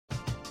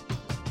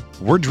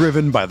We're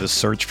driven by the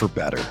search for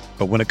better.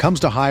 But when it comes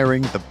to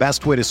hiring, the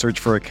best way to search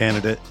for a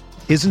candidate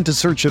isn't to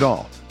search at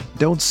all.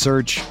 Don't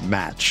search,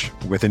 match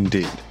with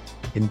Indeed.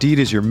 Indeed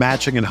is your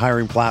matching and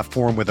hiring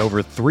platform with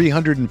over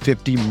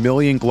 350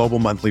 million global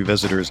monthly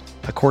visitors,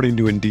 according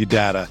to Indeed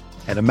data,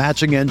 and a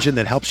matching engine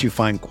that helps you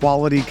find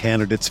quality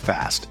candidates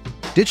fast.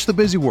 Ditch the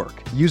busy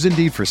work. Use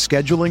Indeed for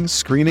scheduling,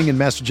 screening, and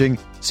messaging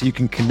so you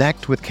can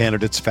connect with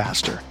candidates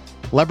faster.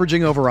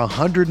 Leveraging over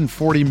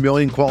 140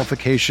 million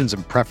qualifications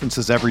and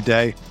preferences every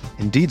day,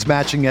 Indeed's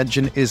matching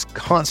engine is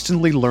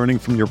constantly learning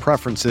from your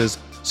preferences,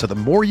 so the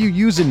more you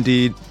use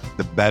Indeed,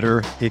 the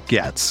better it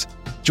gets.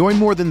 Join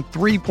more than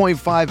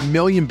 3.5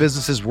 million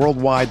businesses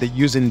worldwide that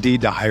use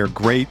Indeed to hire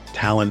great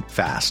talent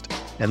fast.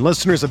 And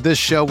listeners of this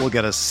show will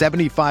get a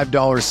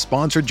 $75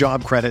 sponsored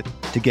job credit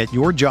to get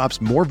your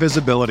jobs more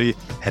visibility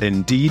at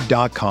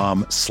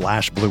Indeed.com/Blue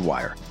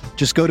Wire.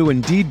 Just go to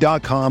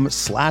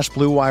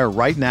Indeed.com/Blue Wire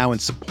right now and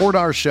support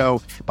our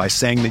show by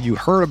saying that you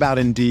heard about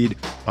Indeed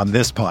on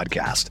this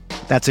podcast.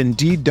 That's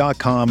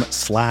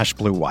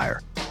Indeed.com/Blue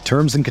Wire.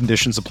 Terms and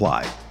conditions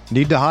apply.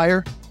 Need to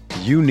hire?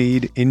 You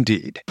need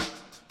Indeed.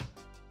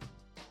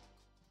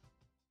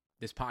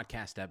 This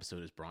podcast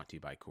episode is brought to you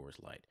by Coors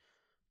Light.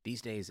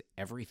 These days,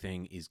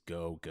 everything is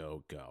go,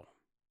 go, go.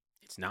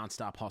 It's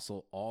nonstop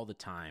hustle all the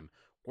time.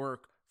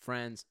 Work,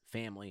 friends,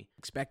 family.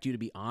 Expect you to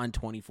be on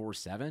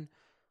 24/7?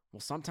 Well,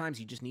 sometimes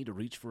you just need to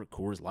reach for a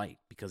Coors Light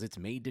because it's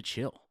made to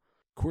chill.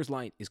 Coors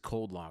Light is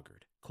cold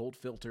lagered, cold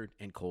filtered,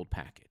 and cold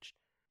packaged.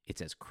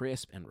 It's as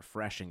crisp and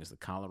refreshing as the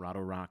Colorado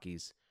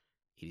Rockies.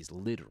 It is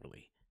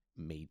literally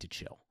made to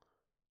chill.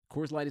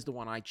 Coors Light is the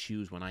one I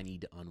choose when I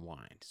need to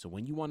unwind. So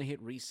when you want to hit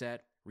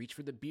reset, reach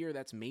for the beer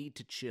that's made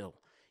to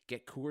chill.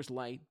 Get Coors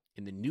Light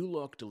in the new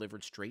look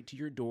delivered straight to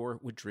your door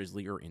with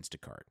Drizzly or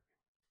Instacart.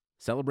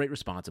 Celebrate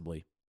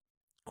responsibly.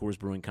 Coors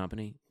Brewing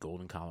Company,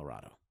 Golden,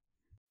 Colorado.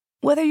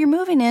 Whether you're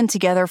moving in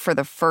together for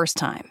the first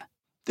time,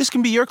 this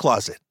can be your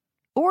closet,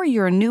 or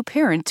you're a new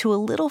parent to a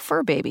little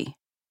fur baby,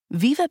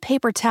 Viva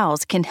paper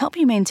towels can help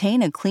you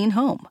maintain a clean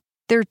home.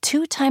 They're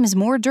 2 times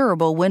more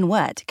durable when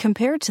wet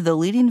compared to the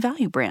leading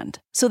value brand,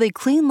 so they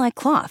clean like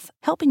cloth,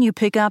 helping you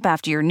pick up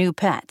after your new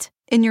pet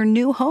in your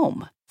new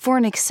home. For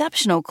an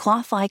exceptional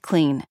cloth-like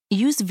clean,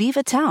 use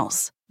Viva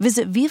Towels.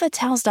 Visit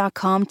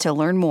vivatowels.com to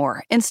learn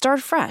more and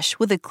start fresh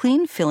with a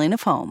clean feeling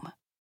of home.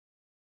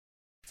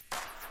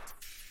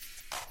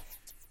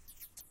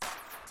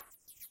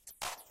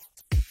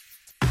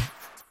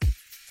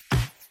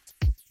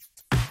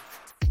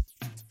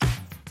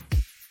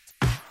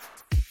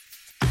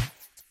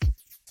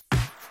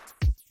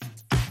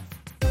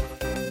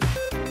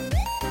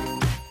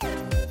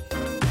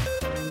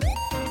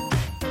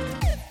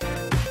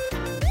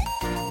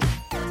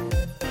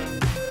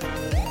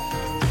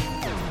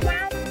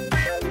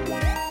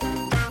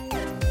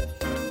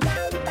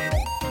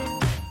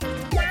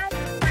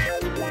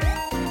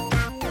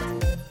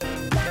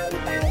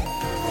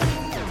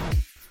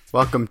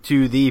 Welcome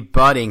to the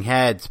Butting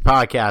Heads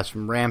podcast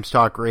from Rams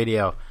Talk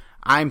Radio.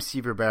 I'm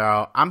Steve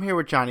Ribeiro. I'm here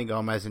with Johnny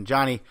Gomez. And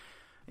Johnny,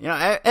 you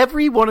know,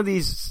 every one of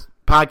these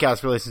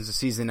podcasts really since the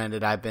season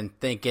ended, I've been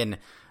thinking,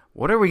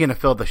 what are we going to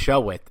fill the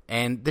show with?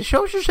 And the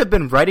shows just have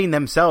been writing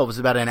themselves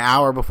about an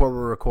hour before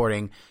we're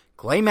recording.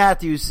 Clay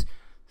Matthews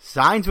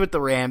signs with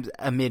the Rams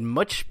amid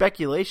much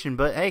speculation.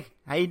 But hey,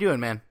 how you doing,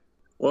 man?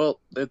 Well,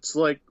 it's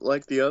like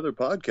the other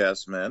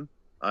podcasts, man.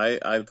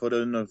 I put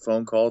in a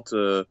phone call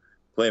to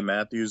Clay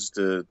Matthews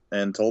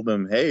and told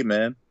him, hey,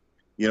 man,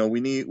 you know, we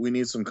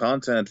need some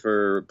content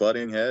for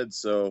Butting Heads.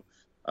 So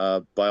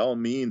by all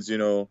means, you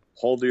know,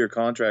 hold your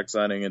contract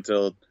signing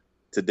until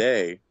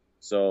today.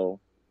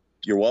 So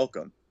you're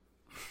welcome.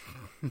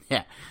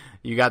 Yeah,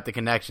 you got the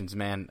connections,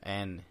 man.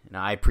 And you know,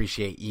 I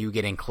appreciate you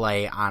getting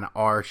Clay on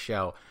our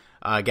show.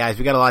 Guys,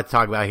 we got a lot to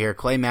talk about here.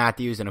 Clay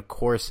Matthews and, of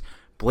course,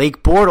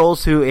 Blake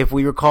Bortles, who, if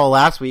we recall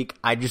last week,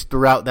 I just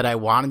threw out that I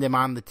wanted him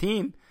on the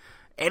team.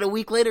 And a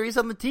week later, he's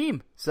on the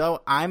team.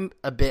 So I'm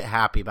a bit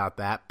happy about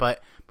that.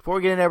 But before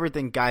we get into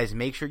everything, guys,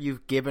 make sure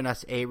you've given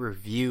us a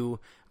review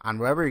on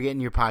wherever you're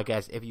getting your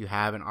podcast. If you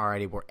haven't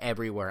already, we're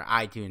everywhere.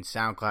 iTunes,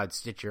 SoundCloud,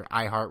 Stitcher,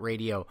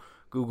 iHeartRadio,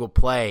 Google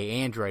Play,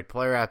 Android,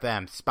 Player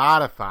FM,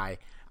 Spotify,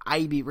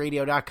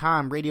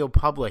 iBeatRadio.com, Radio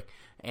Public.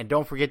 And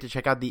don't forget to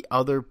check out the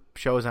other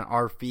shows on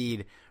our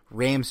feed,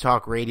 Rams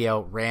Talk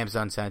Radio, Rams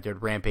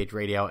Uncensored, Rampage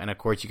Radio. And, of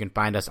course, you can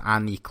find us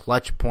on the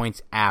Clutch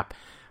Points app.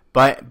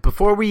 But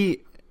before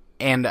we...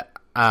 And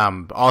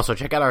also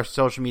check out our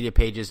social media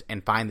pages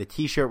and find the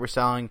t-shirt we're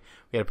selling.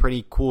 We had a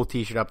pretty cool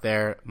t-shirt up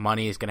there.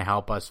 Money is going to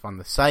help us fund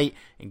the site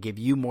and give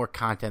you more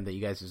content that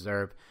you guys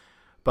deserve.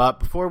 But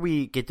before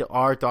we get to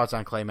our thoughts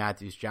on Clay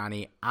Matthews,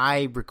 Johnny,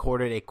 I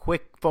recorded a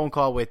quick phone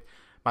call with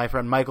my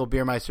friend Michael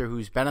Biermeister,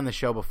 who's been on the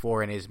show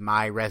before and is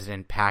my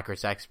resident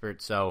Packers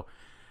expert. So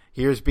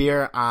here's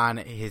Beer on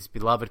his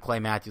beloved Clay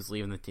Matthews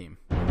leaving the team.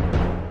 All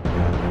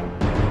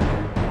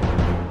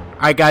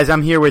right, guys,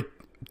 I'm here with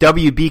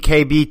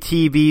WBKB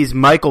TV's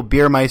Michael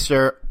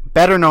Biermeister,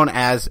 better known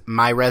as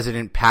my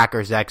resident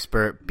Packers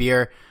expert.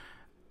 Beer,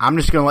 I'm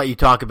just going to let you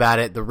talk about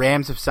it. The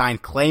Rams have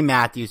signed Clay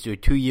Matthews to a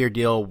 2-year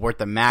deal worth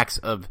a max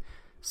of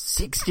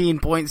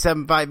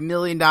 $16.75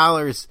 million.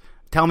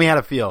 Tell me how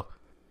to feel.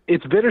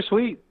 It's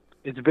bittersweet.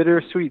 It's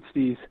bittersweet,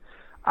 Steve.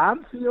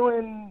 I'm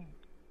feeling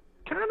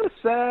kind of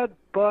sad,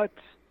 but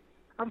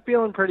I'm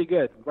feeling pretty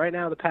good. Right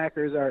now the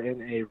Packers are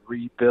in a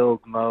rebuild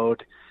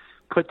mode.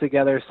 Put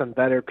together some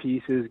better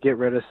pieces, get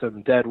rid of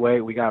some dead weight.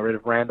 We got rid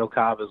of Randall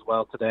Cobb as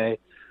well today.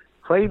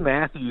 Clay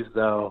Matthews,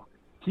 though,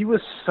 he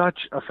was such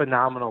a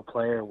phenomenal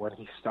player when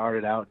he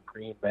started out in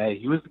Green Bay.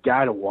 He was the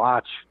guy to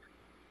watch.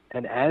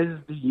 And as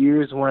the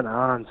years went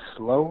on,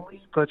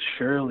 slowly but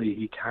surely,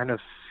 he kind of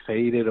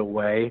faded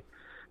away.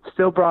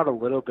 Still brought a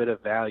little bit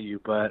of value,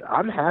 but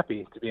I'm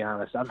happy, to be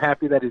honest. I'm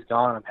happy that he's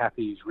gone. I'm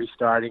happy he's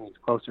restarting. He's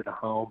closer to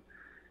home.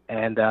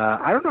 And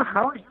I don't know,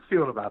 how are you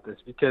feeling about this?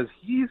 Because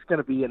he's going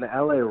to be an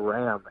LA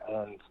Ram,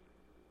 and,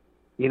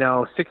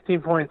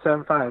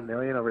 $16.75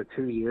 million over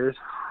 2 years,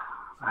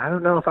 I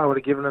don't know if I would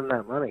have given him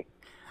that money.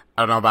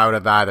 I don't know if I would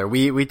have either.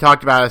 We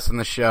talked about this on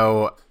the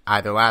show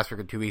either last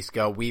week or 2 weeks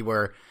ago.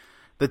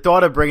 The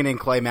thought of bringing in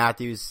Clay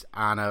Matthews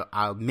on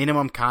a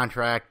minimum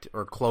contract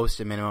or close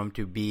to minimum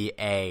to be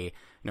a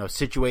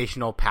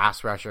situational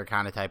pass rusher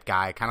kind of type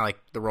guy, kind of like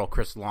the role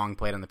Chris Long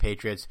played on the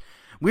Patriots.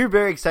 We were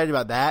very excited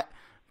about that,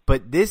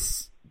 but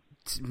this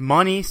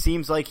money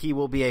seems like he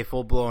will be a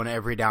full-blown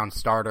every-down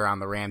starter on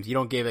the Rams. You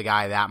don't give a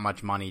guy that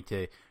much money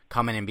to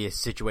come in and be a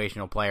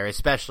situational player,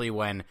 especially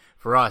when,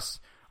 for us,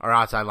 our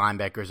outside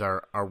linebackers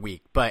are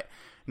weak. But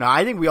no,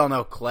 I think we all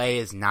know Clay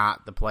is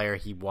not the player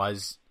he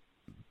was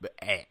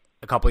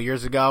a couple of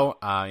years ago.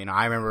 I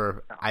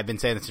remember I've been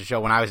saying this to the show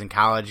when I was in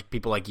college.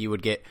 People like you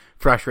would get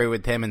frustrated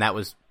with him, and that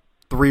was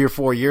 3 or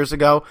 4 years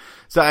ago.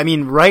 So, I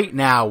mean, right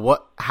now,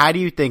 how do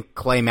you think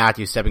Clay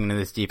Matthews stepping into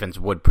this defense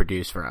would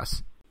produce for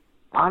us?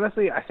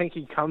 Honestly, I think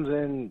he comes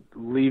in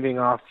leaving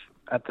off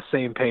at the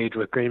same page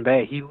with Green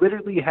Bay. He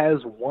literally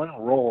has one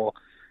role,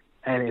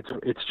 and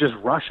it's just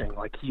rushing.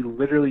 Like, he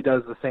literally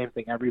does the same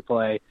thing every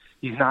play.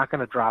 He's not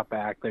going to drop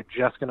back. They're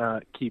just going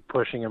to keep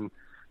pushing him.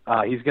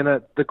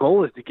 The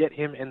goal is to get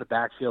him in the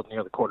backfield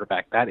near the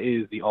quarterback. That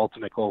is the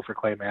ultimate goal for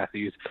Clay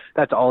Matthews.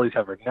 That's all he's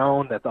ever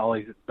known. That's all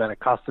he's been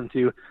accustomed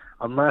to.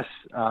 Unless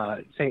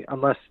I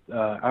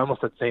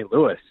almost said St.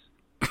 Louis.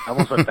 I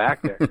almost went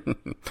back there.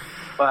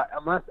 But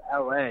unless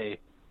LA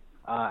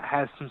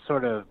has some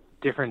sort of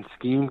different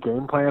game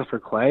plan for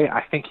Clay,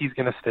 I think he's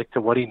going to stick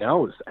to what he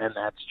knows, and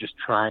that's just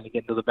trying to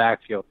get into the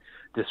backfield,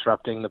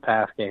 disrupting the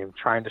pass game,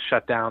 trying to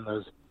shut down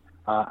those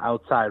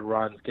outside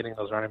runs, getting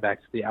those running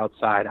backs to the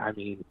outside. I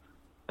mean,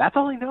 that's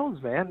all he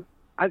knows, man.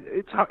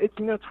 It's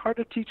hard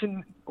to teach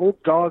an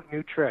old dog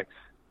new tricks.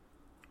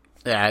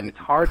 Yeah, and it's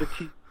hard to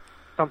teach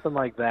something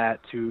like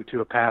that to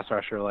a pass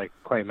rusher like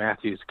Clay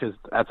Matthews because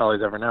that's all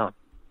he's ever known.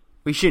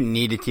 We shouldn't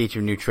need to teach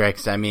him new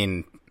tricks. I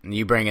mean,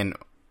 you bring in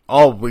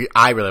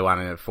I really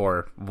wanted it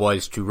for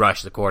was to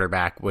rush the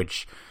quarterback,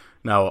 which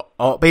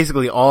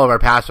basically all of our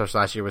pass rush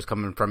last year was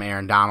coming from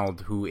Aaron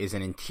Donald, who is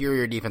an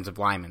interior defensive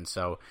lineman.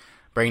 So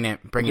bringing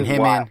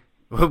him in,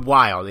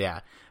 wild,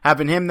 yeah.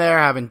 Having him there,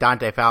 having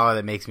Dante Fowler,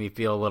 that makes me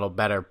feel a little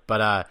better.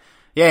 But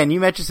yeah, and you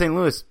mentioned St.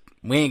 Louis.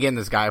 We ain't getting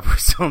this guy if we're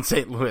still in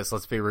St. Louis.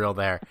 Let's be real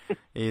there.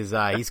 He's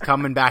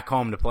coming back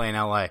home to play in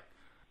LA.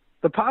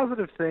 The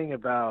positive thing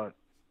about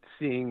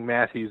seeing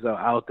Matthews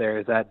out there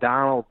is that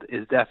Donald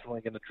is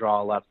definitely going to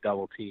draw a lot of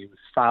double teams.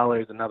 Fowler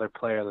is another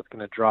player that's going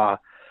to draw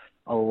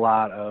a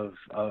lot of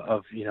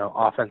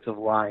offensive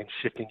line,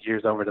 shifting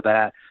gears over to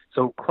that.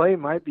 So Clay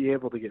might be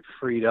able to get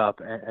freed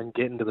up and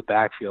get into the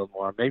backfield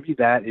more. Maybe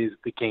that is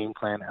the game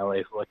plan LA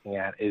is looking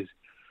at, is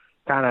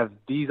kind of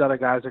these other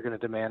guys are going to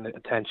demand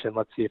attention.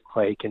 Let's see if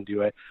Clay can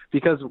do it.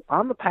 Because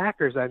on the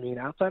Packers, I mean,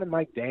 outside of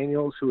Mike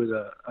Daniels, who is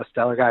a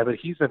stellar guy, but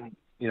he's been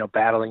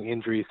battling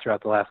injuries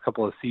throughout the last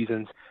couple of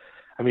seasons.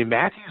 I mean,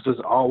 Matthews was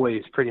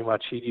always pretty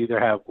much, he'd either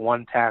have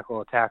one tackle,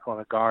 a tackle,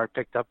 and a guard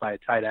picked up by a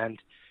tight end.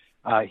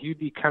 He'd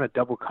be kind of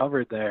double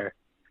covered there.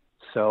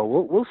 So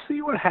we'll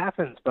see what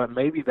happens, but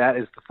maybe that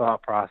is the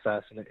thought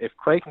process. And if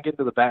Clay can get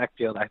into the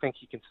backfield, I think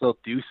he can still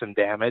do some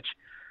damage.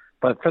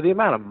 But for the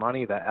amount of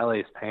money that LA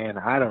is paying,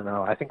 I don't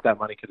know. I think that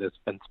money could have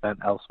been spent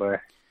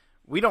elsewhere.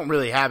 We don't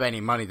really have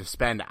any money to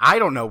spend. I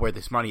don't know where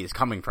this money is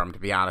coming from, to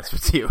be honest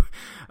with you.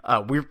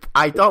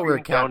 I thought we were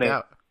capped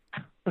out.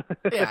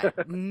 Yeah,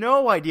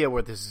 no idea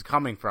where this is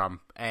coming from.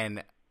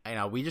 And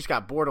we just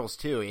got Bortles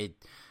too.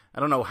 I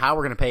don't know how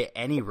we're going to pay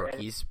any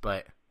rookies,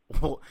 but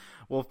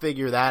we'll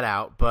figure that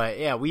out. But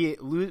yeah, we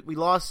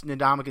lost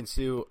Ndamukong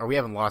Suh, or we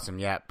haven't lost him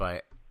yet,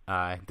 but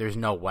there's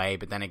no way.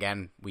 But then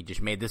again, we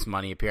just made this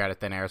money appear out of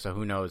thin air, so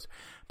who knows?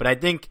 But I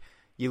think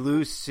you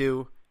lose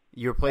Suh,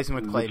 you replace him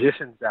with Clay.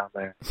 Magicians down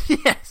there.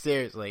 Yeah,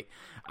 seriously.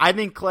 I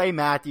think Clay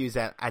Matthews,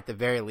 at the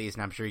very least,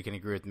 and I'm sure you can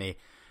agree with me,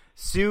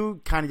 Suh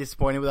kind of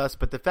disappointed with us,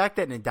 but the fact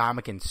that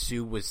Ndamukong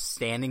Suh was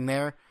standing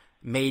there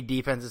made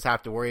defenses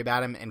have to worry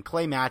about him. And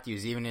Clay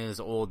Matthews, even in his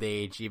old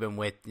age, even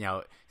with, he's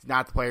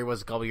not the player he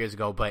was a couple years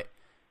ago, but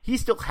he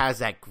still has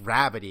that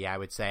gravity, I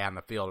would say, on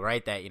the field,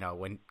 right? That,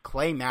 when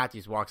Clay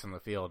Matthews walks on the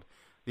field,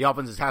 the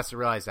offense has to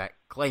realize that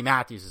Clay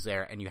Matthews is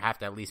there, and you have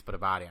to at least put a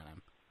body on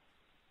him.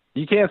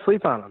 you can't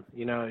sleep on him.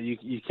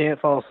 You can't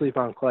fall asleep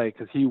on Clay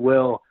because he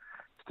will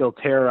still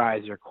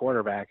terrorize your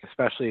quarterback,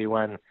 especially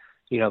when,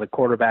 the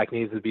quarterback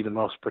needs to be the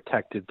most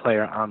protected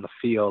player on the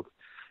field.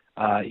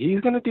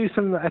 He's going to do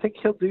I think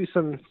he'll do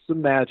some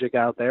magic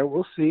out there.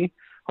 We'll see.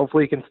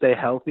 Hopefully he can stay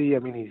healthy. I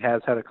mean, he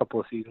has had a couple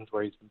of seasons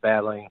where he's been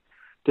battling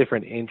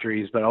different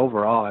injuries, but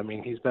overall, I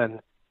mean, he's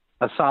been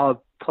a solid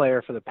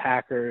player for the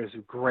Packers,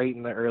 great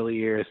in the early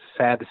years.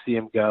 Sad to see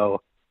him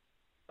go,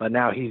 but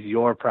now he's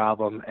your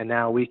problem, and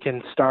now we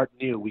can start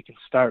new. We can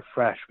start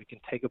fresh. We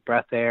can take a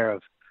breath air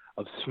of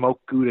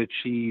smoked Gouda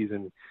cheese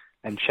and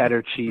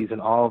cheddar cheese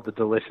and all of the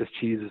delicious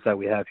cheeses that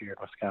we have here in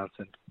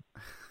Wisconsin.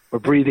 We're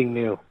breathing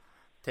new.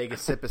 Take a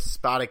sip of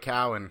spotted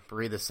cow and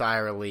breathe a sigh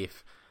of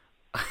relief.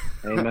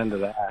 Amen to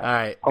that. All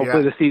right.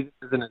 Hopefully the season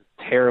isn't as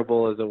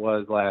terrible as it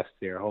was last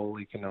year.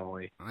 Holy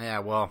cannoli. Yeah,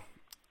 well,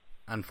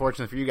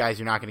 unfortunately for you guys,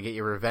 you're not going to get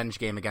your revenge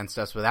game against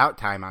us without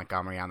Ty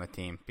Montgomery on the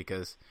team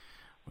because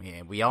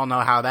we all know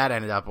how that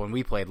ended up when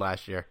we played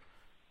last year.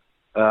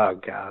 Oh,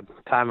 God.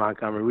 Ty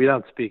Montgomery. We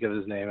don't speak of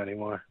his name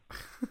anymore.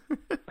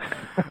 All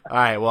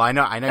right. Well, I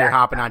know you're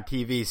hopping on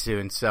TV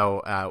soon,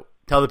 so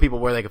tell the people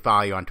where they can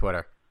follow you on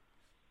Twitter.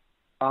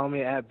 Follow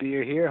me at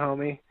Beer Here,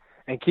 homie.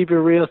 And keep it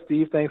real,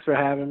 Steve. Thanks for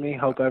having me.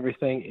 Hope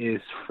everything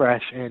is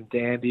fresh and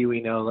dandy.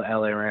 We know the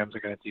LA Rams are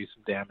going to do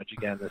some damage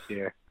again this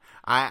year.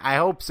 I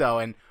hope so,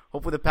 and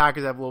hopefully the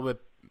Packers have a little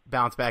bit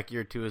bounce back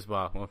year too as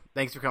well. Well,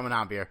 thanks for coming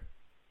on, Beer.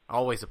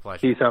 Always a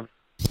pleasure. Peace out.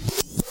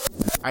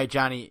 All right,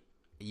 Johnny,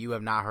 you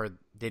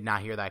did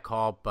not hear that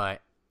call,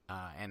 but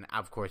and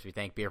of course we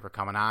thank Beer for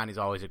coming on. He's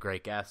always a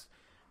great guest.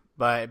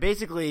 But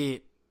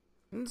basically,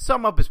 to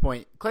sum up his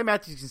point, Clay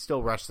Matthews can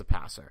still rush the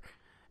passer.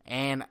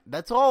 And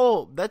that's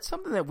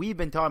something that we've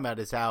been talking about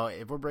is how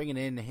if we're bringing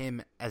in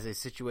him as a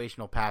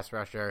situational pass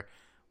rusher,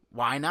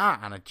 why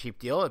not on a cheap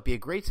deal? It'd be a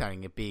great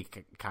signing. It'd be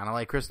kind of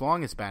like Chris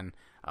Long has been,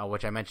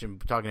 which I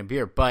mentioned talking to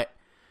Beer. But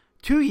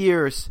 2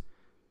 years,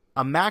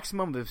 a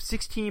maximum of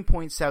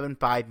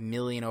 $16.75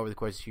 million over the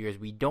course of 2 years.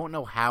 We don't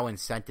know how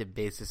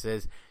incentive-based this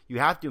is. You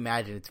have to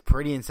imagine it's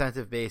pretty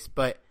incentive-based.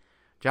 But,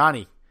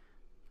 Johnny,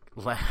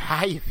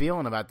 how are you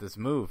feeling about this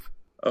move?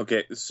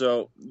 Okay,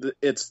 so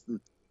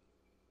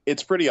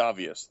it's pretty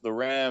obvious. The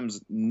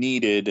Rams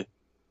needed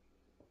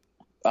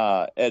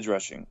edge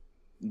rushing.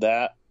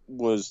 That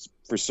was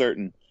for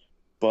certain.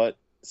 But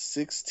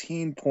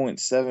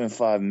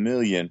 $16.75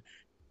 million,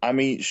 I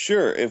mean,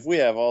 sure, if we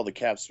have all the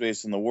cap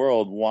space in the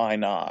world, why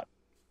not?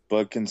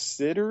 But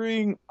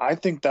considering, I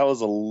think that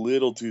was a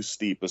little too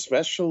steep,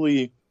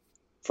 especially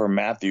for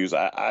Matthews.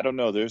 I don't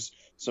know. There's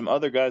some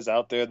other guys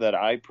out there that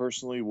I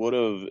personally would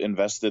have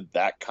invested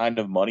that kind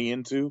of money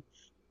into.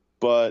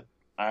 But,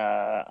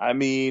 I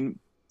mean,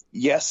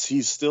 yes,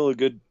 he's still a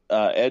good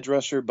edge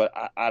rusher, but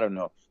I don't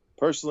know.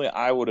 Personally,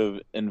 I would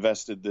have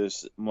invested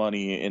this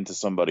money into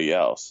somebody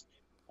else.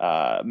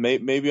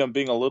 Maybe I'm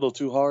being a little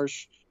too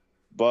harsh,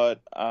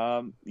 but,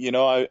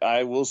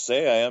 I will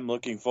say I am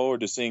looking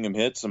forward to seeing him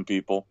hit some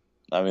people.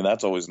 I mean,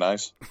 that's always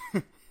nice.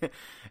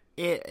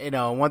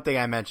 One thing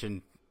I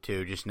mentioned,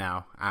 too, just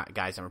now,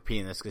 guys, I'm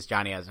repeating this because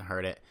Johnny hasn't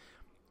heard it.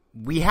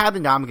 We had the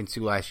Ndamukong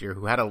Suh last year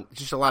who had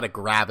just a lot of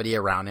gravity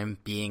around him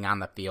being on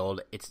the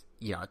field. It's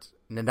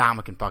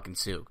Ndamukong fucking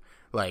Suh.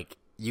 Like,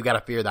 you got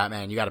to fear that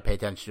man. You got to pay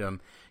attention to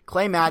him.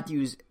 Clay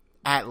Matthews,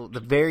 at the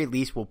very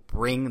least, will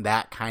bring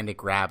that kind of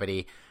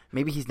gravity.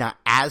 Maybe he's not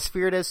as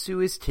feared as Suh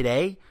is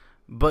today,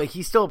 but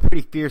he's still a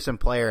pretty fearsome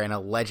player and a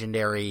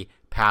legendary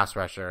pass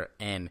rusher.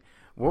 And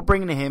we're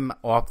bringing him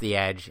off the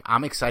edge.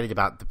 I'm excited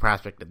about the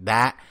prospect of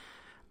that.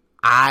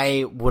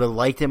 I would have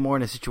liked him more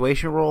in a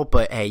situational role,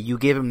 but hey, you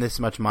give him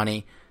this much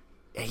money,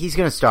 he's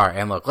going to start.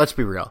 And look, let's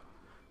be real.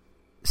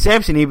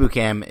 Samson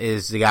Ebukam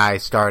is the guy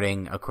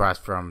starting across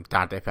from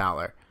Dante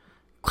Fowler.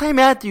 Clay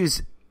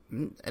Matthews,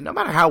 no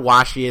matter how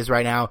washed he is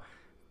right now,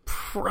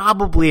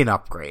 probably an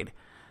upgrade.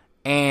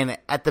 And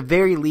at the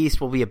very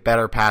least will be a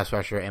better pass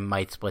rusher and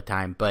might split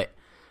time. But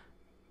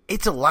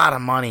it's a lot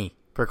of money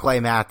for Clay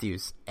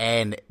Matthews.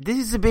 And this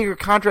is a bigger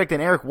contract than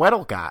Eric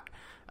Weddle got.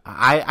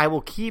 I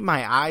will keep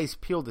my eyes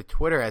peeled to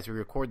Twitter as we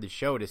record the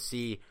show to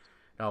see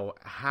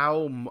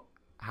how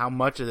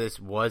much of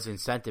this was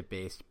incentive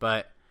based.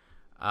 But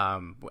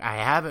we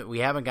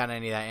haven't gotten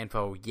any of that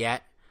info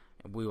yet.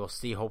 We will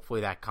see.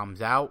 Hopefully that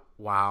comes out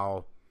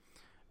while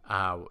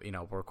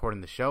we're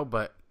recording the show.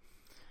 But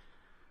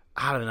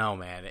I don't know,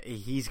 man.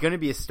 He's going to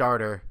be a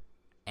starter,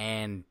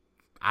 and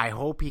I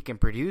hope he can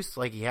produce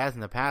like he has in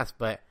the past.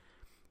 But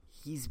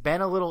he's been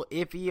a little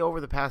iffy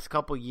over the past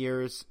couple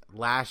years.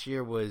 Last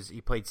year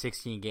he played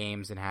 16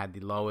 games and had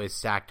the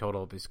lowest sack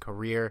total of his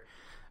career.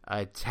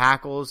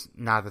 Tackles,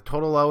 not the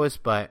total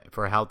lowest, but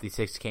for a healthy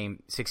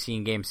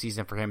 16-game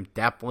season for him,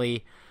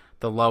 definitely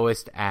the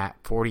lowest at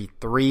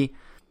 43.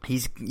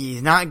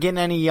 He's not getting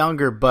any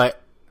younger,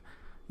 but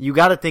you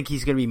got to think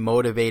he's going to be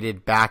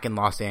motivated back in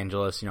Los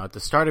Angeles. At the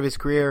start of his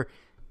career,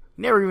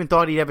 he never even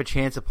thought he'd have a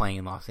chance of playing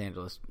in Los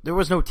Angeles. There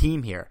was no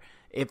team here.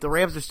 If the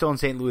Rams are still in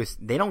St. Louis,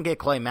 they don't get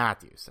Clay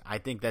Matthews. I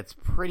think that's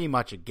pretty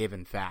much a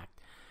given fact.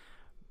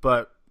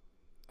 But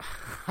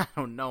I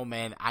don't know,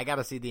 man. I got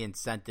to see the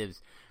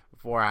incentives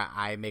before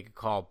I make a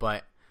call.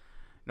 But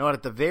you know what?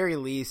 At the very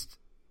least,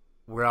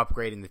 we're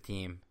upgrading the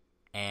team,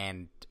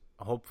 and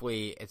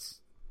hopefully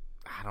it's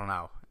 – I don't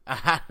know.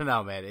 I don't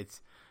know, man.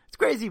 It's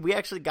crazy. We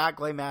actually got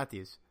Clay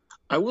Matthews.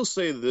 I will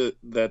say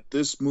that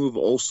this move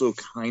also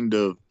kind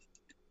of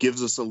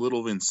gives us a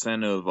little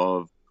incentive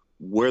of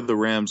where the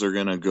Rams are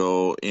going to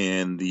go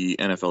in the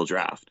NFL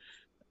draft.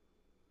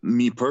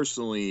 Me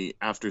personally,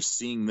 after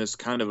seeing this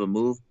kind of a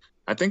move,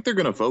 I think they're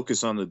going to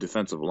focus on the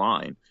defensive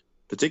line,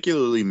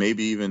 particularly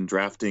maybe even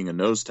drafting a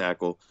nose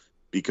tackle,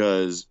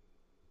 because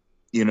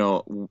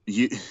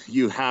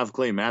you have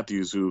Clay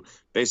Matthews, who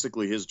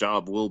basically his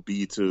job will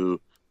be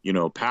to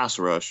pass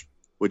rush,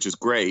 which is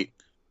great,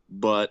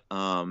 but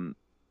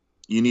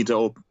you need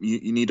to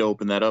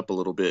open that up a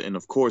little bit. And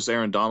of course,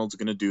 Aaron Donald's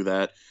going to do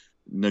that.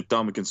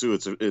 Ndamukong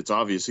Suh, it's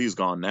obvious he's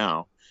gone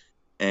now.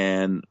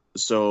 And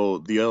so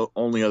the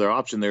only other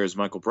option there is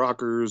Michael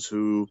Brockers,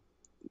 who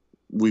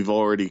we've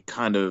already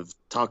kind of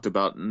talked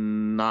about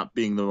not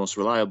being the most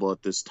reliable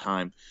at this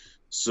time.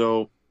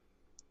 So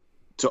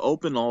to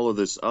open all of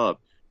this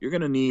up, you're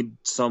going to need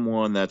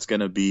someone that's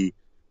going to be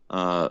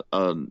a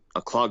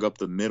clog up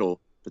the middle,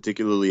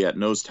 particularly at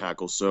nose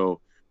tackle.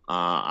 So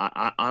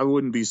I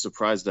wouldn't be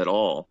surprised at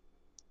all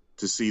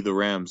to see the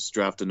Rams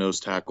draft a nose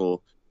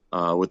tackle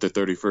with their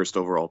 31st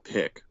overall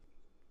pick.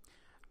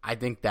 I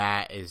think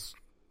that is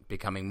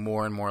becoming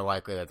more and more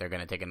likely that they're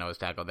going to take a nose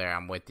tackle there.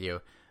 I'm with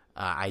you.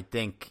 I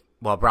think,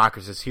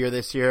 Brockers is here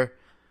this year,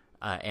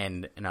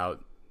 and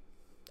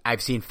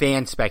I've seen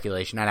fan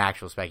speculation, not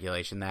actual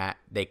speculation, that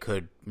they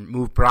could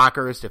move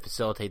Brockers to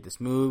facilitate this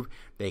move.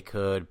 They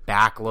could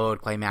backload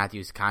Clay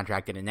Matthews'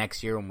 contract into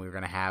next year when we were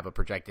going to have a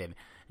projected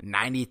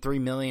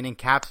 $93 million in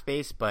cap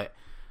space. But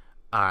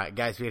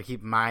guys, we got to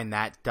keep in mind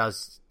that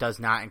does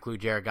not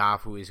include Jared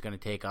Goff, who is going to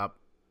take up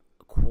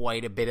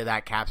quite a bit of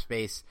that cap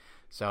space.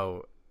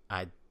 So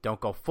don't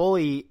go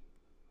fully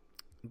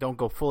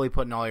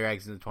putting all your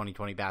eggs in the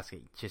 2020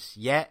 basket just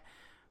yet.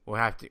 We're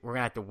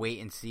gonna have to wait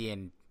and see,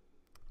 and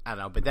I don't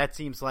know, but that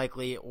seems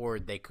likely. Or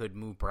they could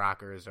move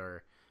Brockers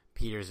or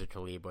Peters or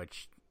Talib,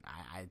 which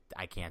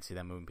I can't see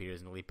them moving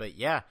Peters and Talib. But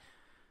yeah,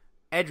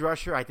 edge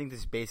rusher, I think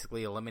this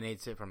basically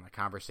eliminates it from the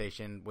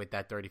conversation with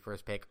that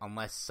 31st pick,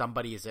 unless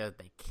somebody is there that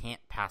they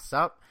can't pass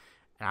up,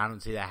 and I don't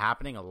see that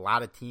happening. A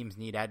lot of teams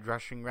need edge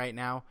rushing right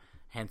now,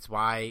 hence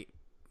why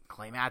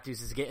Clay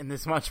Matthews is getting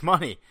this much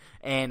money.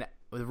 And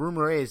the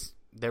rumor is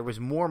there was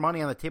more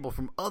money on the table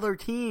from other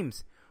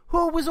teams.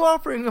 Who was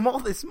offering him all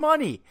this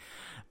money?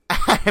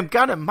 I'm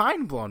kind of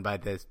mind blown by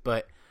this,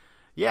 but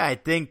yeah, I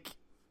think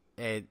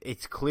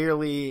it's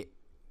clearly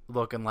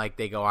looking like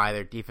they go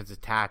either defensive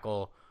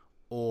tackle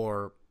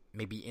or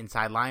maybe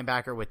inside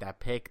linebacker with that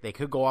pick. They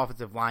could go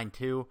offensive line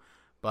too,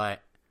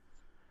 but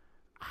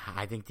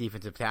I think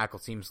defensive tackle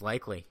seems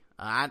likely.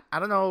 I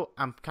don't know.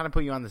 I'm kind of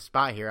putting you on the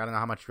spot here. I don't know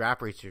how much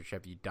draft research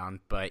have you done,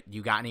 but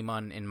you got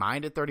anyone in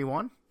mind at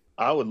 31?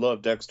 I would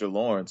love Dexter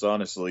Lawrence,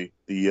 honestly,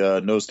 the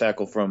nose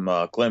tackle from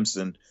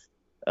Clemson.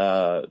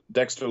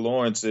 Dexter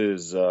Lawrence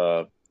is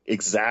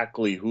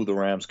exactly who the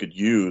Rams could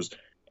use,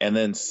 and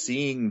then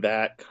seeing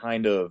that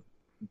kind of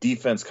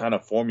defense kind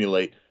of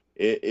formulate,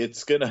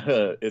 it's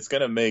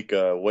gonna make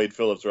Wade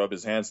Phillips rub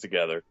his hands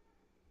together,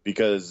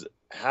 because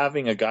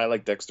having a guy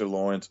like Dexter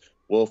Lawrence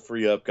will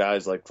free up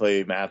guys like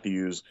Clay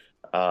Matthews,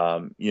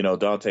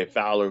 Dante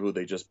Fowler, who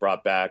they just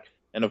brought back,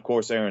 and of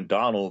course Aaron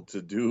Donald,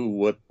 to do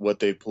what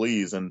they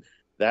please. And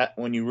that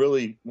when it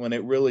really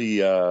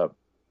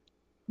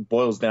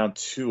boils down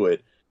to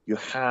it, you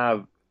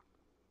have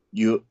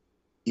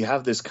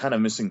this kind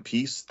of missing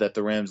piece that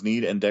the Rams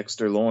need, and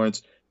Dexter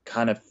Lawrence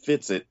kind of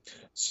fits it.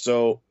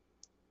 So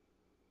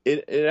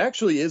it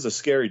actually is a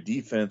scary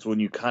defense when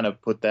you kind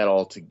of put that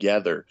all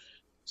together.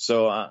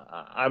 So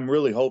I'm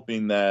really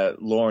hoping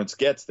that Lawrence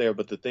gets there.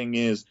 But the thing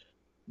is,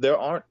 there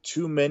aren't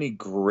too many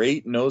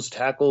great nose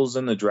tackles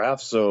in the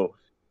draft, so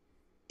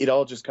it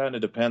all just kind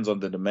of depends on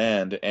the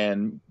demand.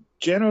 And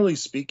generally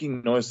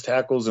speaking, nose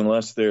tackles,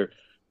 unless they're,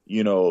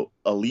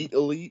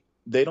 elite,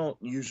 they don't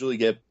usually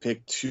get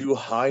picked too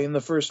high in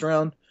the first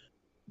round.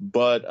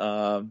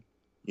 But,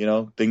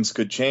 things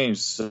could change.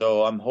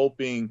 So I'm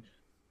hoping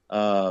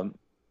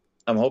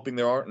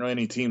there aren't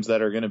any teams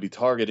that are going to be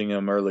targeting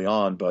him early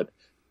on. But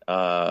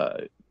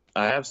I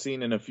have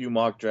seen in a few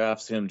mock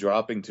drafts him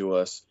dropping to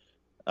us.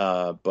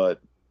 But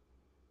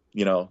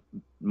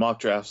mock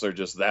drafts are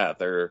just that.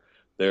 They're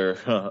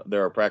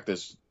a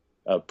practice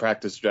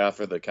draft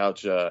for the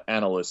couch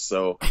analysts.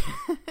 So,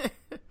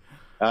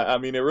 I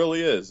mean, it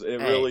really is. It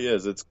really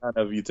is. It's kind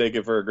of, you take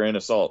it for a grain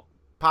of salt.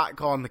 Pot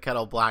calling the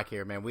kettle black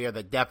here, man. We are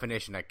the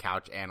definition of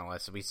couch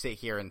analysts. We sit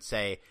here and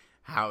say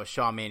how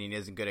Sean Mannion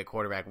isn't good at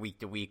quarterback week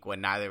to week when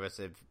neither of us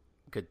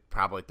could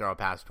probably throw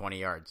past 20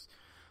 yards.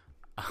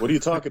 What are you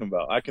talking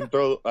about? I can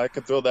throw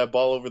that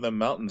ball over the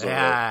mountains.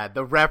 Yeah,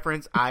 the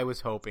reference I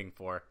was hoping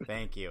for.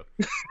 Thank you.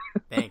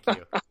 Thank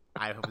you.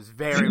 I was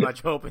very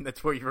much hoping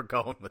that's where you were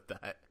going with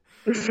that.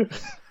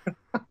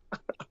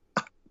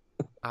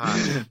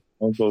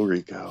 Uncle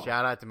Rico.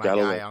 Shout out to my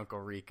guy, Uncle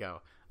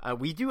Rico.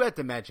 We do have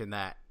to mention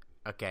that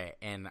Okay,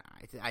 and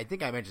I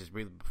think I mentioned this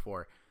briefly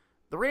before.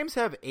 The Rams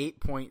have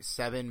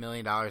 $8.7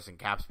 million in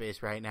cap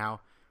space right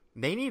now.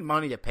 They need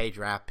money to pay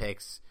draft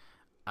picks,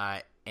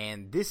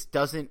 and this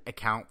doesn't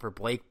account for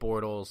Blake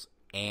Bortles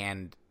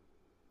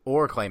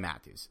or Clay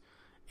Matthews.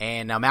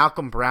 And now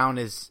Malcolm Brown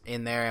is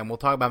in there, and we'll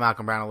talk about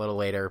Malcolm Brown a little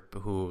later,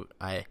 who,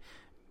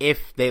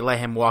 if they let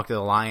him walk to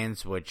the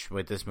Lions, which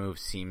with this move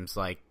seems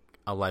like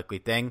a likely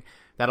thing,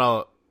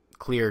 that'll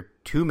clear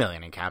 $2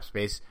 million in cap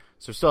space.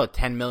 So we're still at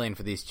 $10 million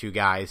for these two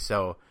guys.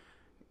 So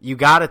you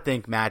got to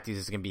think Matthews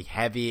is going to be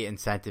heavy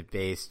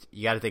incentive-based.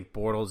 You got to think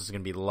Bortles is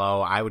going to be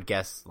low. I would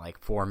guess like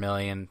 $4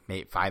 million,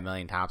 maybe $5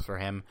 million tops for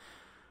him.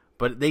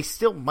 But they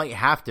still might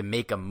have to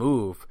make a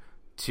move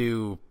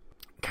to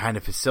kind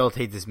of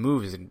facilitate this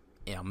move.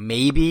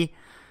 Maybe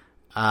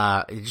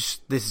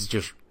this is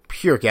just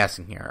pure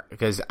guessing here,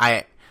 because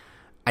I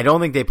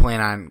don't think they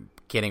plan on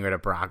getting rid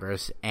of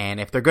Brockers.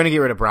 And if they're going to get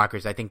rid of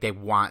Brockers, I think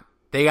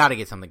they got to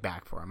get something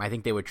back for him. I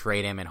think they would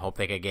trade him and hope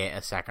they could get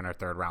a second or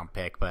third round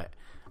pick, but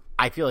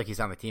I feel like he's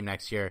on the team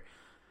next year.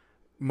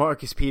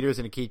 Marcus Peters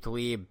and Aqib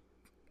Talib,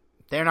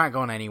 they're not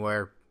going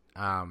anywhere.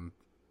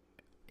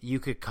 You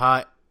could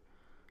cut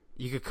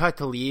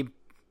Talib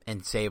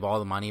and save all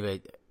the money,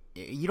 but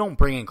you don't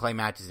bring in Clay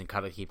Matthews and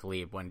cut Aqib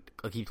Talib when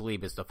Aqib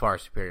Talib is the far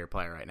superior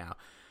player right now.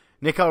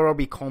 Nickel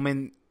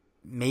Roby-Coleman,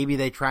 maybe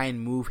they try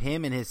and move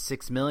him in his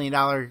 $6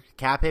 million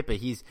cap hit, but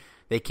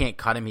they can't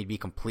cut him. He'd be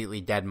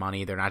completely dead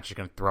money. They're not just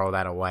going to throw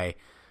that away.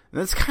 And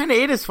that's kind of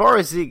it as far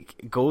as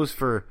it goes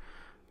for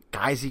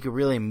guys you could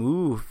really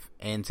move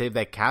and save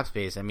that cap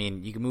space. I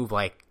mean, you can move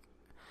like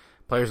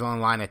players along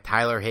the line of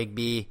Tyler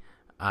Higbee,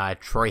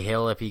 Troy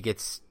Hill if he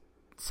gets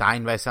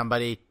signed by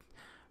somebody,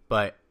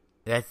 but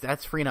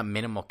that's freeing up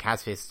minimal cap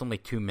space. It's only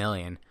 $2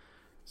 million.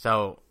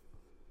 So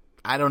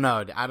I don't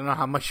know. I don't know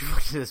how much you look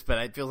at this, but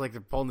it feels like they're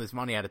pulling this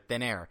money out of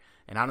thin air,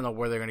 and I don't know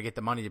where they're going to get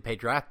the money to pay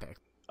draft picks.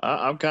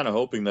 I'm kind of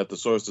hoping that the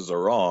sources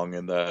are wrong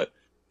and that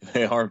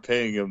they aren't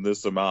paying him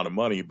this amount of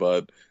money,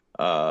 but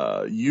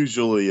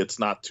usually it's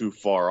not too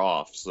far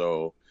off.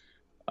 So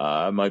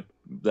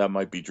that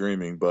might be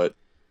dreaming, but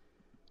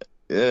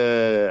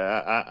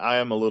I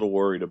am a little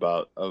worried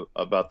about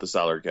the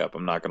salary cap.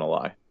 I'm not going to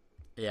lie.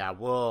 Yeah,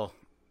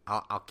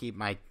 I'll keep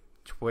my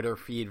Twitter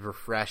feed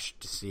refreshed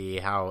to see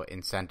how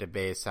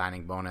incentive-based,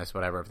 signing bonus,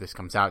 whatever, if this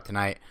comes out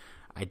tonight.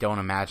 I don't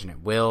imagine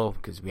it will,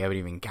 because we haven't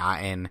even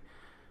gotten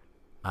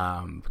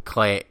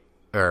Clay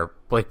or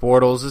Blake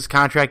Bortles'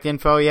 contract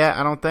info yet,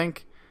 I don't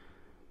think.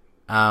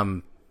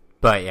 But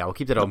yeah, we'll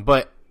keep that open.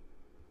 But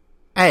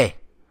hey,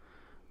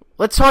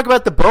 let's talk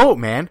about the boat,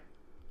 man.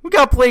 We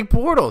got Blake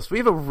Bortles. We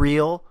have a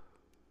real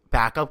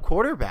backup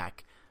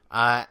quarterback.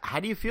 How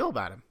do you feel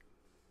about him?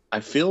 I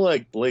feel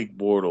like Blake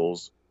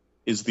Bortles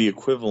is the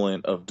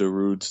equivalent of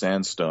Darude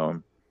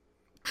Sandstone.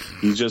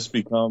 He's just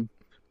become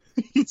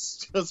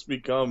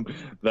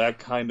that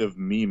kind of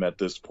meme at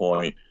this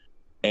point.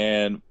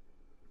 And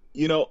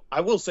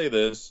I will say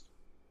this: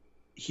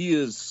 he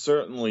is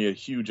certainly a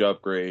huge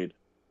upgrade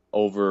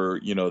over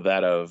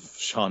that of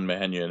Sean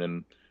Mannion,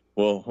 and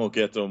we'll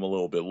get to him a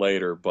little bit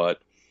later.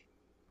 But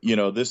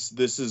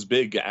this is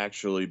big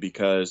actually,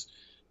 because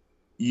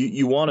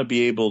you want to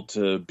be able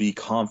to be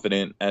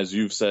confident, as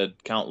you've said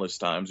countless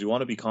times. You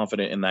want to be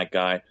confident in that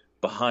guy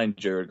behind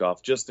Jared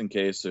Goff, just in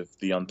case if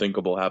the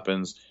unthinkable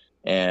happens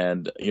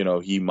and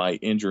he might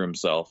injure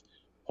himself.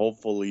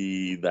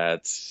 Hopefully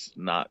that's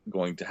not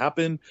going to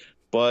happen,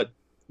 but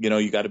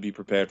you got to be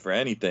prepared for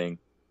anything.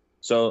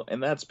 So,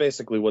 and that's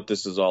basically what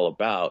this is all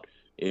about,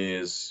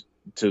 is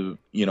to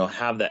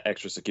have that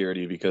extra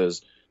security,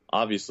 because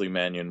obviously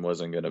Mannion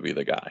wasn't going to be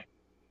the guy.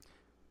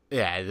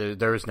 Yeah,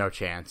 there was no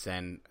chance.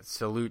 And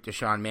salute to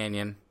Sean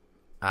Mannion.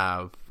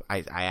 I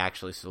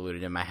actually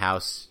saluted in my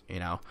house.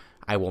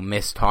 I will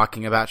miss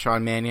talking about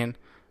Sean Mannion.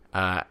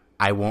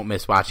 I won't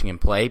miss watching him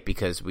play,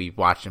 because we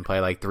watched him play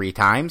like 3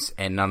 times,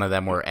 and none of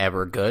them were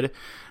ever good.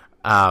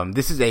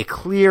 This is a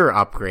clear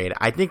upgrade,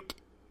 I think.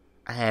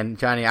 And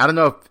Johnny, I don't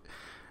know if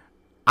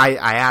I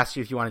asked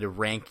you if you wanted to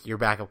rank your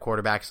backup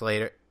quarterbacks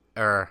later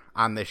or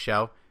on this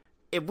show.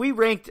 If we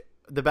ranked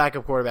the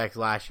backup quarterbacks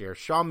last year,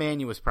 Sean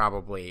Mannion was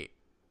probably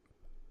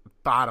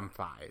bottom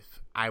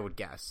 5, I would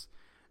guess.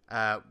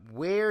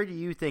 Where do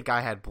you think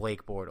I had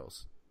Blake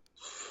Bortles?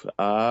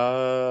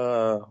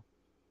 I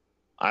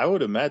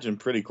would imagine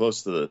pretty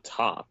close to the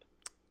top.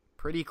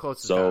 Pretty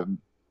close to the top.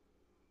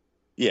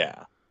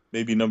 Yeah,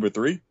 maybe number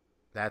 3.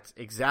 That's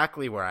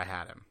exactly where I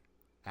had him,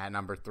 at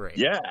number 3.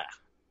 Yeah.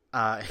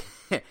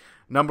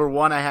 Number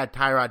 1, I had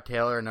Tyrod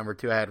Taylor. Number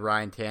 2, I had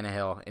Ryan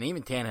Tannehill. And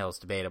even Tannehill's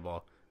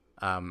debatable.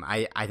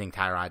 I think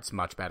Tyrod's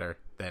much better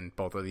than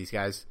both of these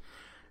guys.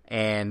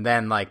 And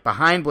then,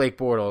 behind Blake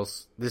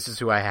Bortles, this is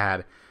who I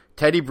had: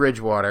 Teddy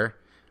Bridgewater,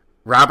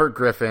 Robert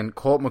Griffin,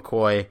 Colt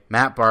McCoy,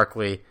 Matt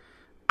Barkley,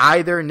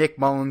 either Nick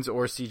Mullins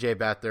or C.J.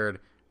 Beathard,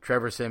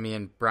 Trevor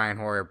Siemian, Brian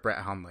Hoyer,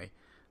 Brett Hundley.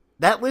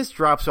 That list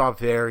drops off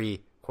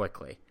very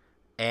quickly.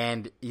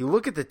 And you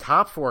look at the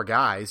top 4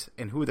 guys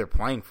and who they're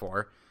playing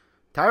for.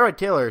 Tyrod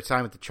Taylor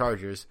signed with the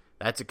Chargers.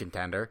 That's a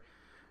contender.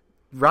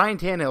 Ryan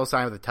Tannehill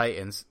signed with the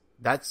Titans.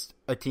 that's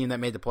a team that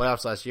made the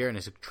playoffs last year and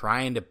is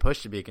trying to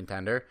push to be a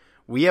contender.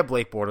 We have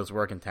Blake Bortles,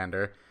 we're a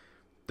contender.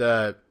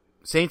 The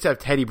Saints have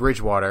Teddy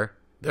Bridgewater,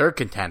 they're a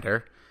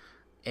contender.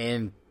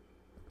 And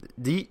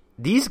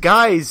these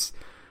guys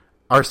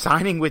are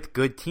signing with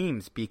good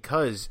teams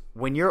because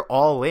when you're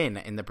all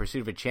in the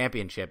pursuit of a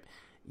championship,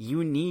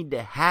 you need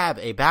to have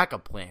a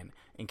backup plan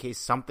in case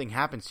something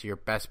happens to your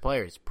best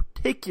players,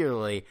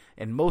 particularly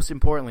and most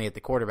importantly at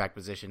the quarterback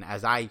position,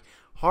 as I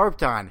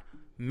harped on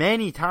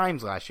many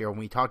times last year when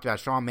we talked about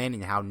Sean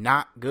Mannion, how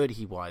not good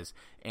he was.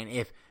 And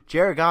if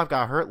Jared Goff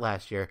got hurt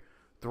last year,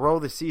 throw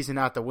the season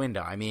out the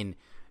window. I mean,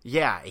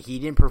 yeah, he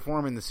didn't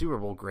perform in the Super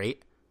Bowl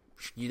great.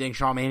 You think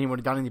Sean Mannion would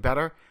have done any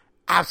better?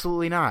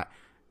 Absolutely not.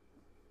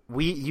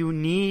 You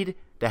need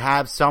to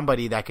have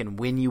somebody that can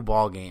win you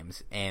ball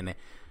games, and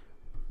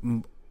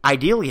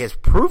ideally has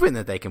proven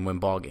that they can win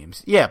ball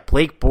games. Yeah,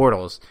 Blake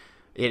Bortles.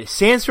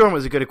 Sandstorm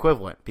was a good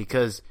equivalent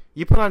because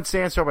you put on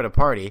Sandstorm at a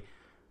party,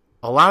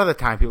 a lot of the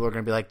time people are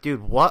going to be like,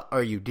 dude, what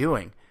are you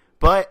doing?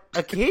 But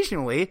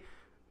occasionally,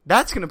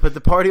 that's going to put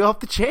the party off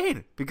the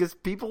chain because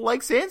people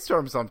like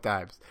Sandstorm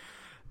sometimes.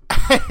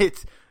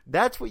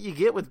 That's what you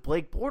get with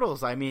Blake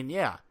Bortles. I mean,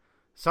 yeah,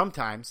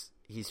 sometimes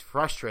he's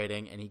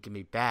frustrating and he can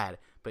be bad,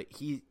 but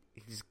he's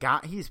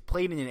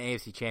played in an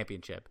AFC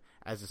championship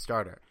as a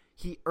starter.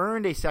 He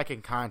earned a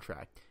second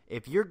contract.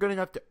 If you're good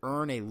enough to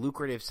earn a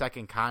lucrative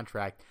second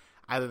contract,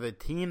 either the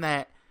team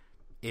that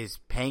is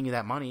paying you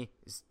that money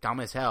is dumb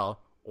as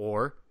hell,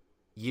 or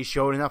you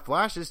showed enough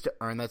flashes to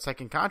earn that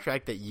second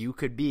contract that you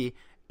could be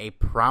a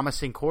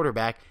promising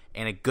quarterback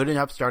and a good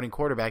enough starting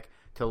quarterback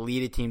to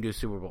lead a team to a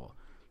Super Bowl.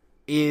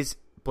 Is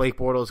Blake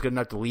Bortles good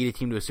enough to lead a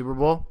team to a Super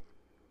Bowl?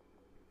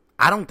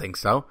 I don't think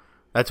so.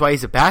 That's why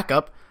he's a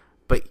backup.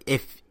 But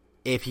if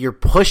you're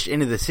pushed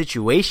into the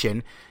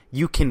situation,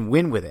 you can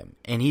win with him.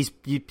 And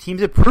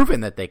teams have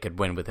proven that they could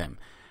win with him.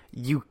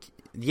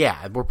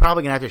 We're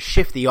probably going to have to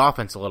shift the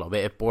offense a little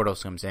bit if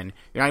Bortles comes in.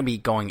 You're not going to be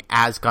going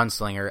as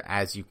gunslinger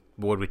as you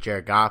would with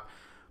Jared Goff.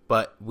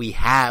 But we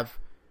have,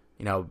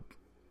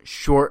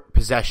 short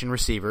possession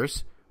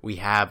receivers. We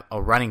have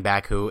a running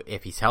back who,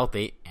 if he's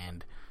healthy,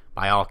 and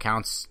by all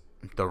accounts,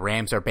 the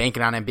Rams are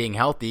banking on him being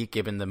healthy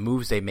given the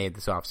moves they made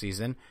this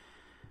offseason,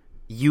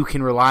 you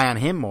can rely on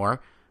him more,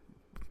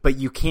 but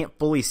you can't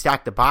fully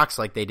stack the box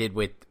like they did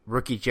with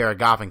rookie Jared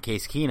Goff and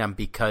Case Keenum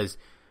because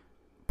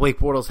Blake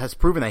Bortles has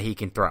proven that he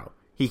can throw.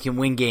 He can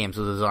win games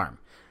with his arm.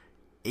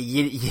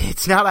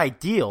 It's not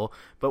ideal,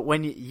 but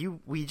when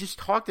we just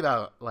talked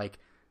about, like,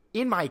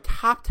 in my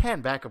top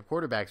 10 backup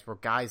quarterbacks were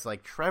guys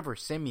like Trevor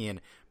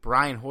Siemian,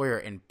 Brian Hoyer,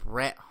 and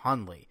Brett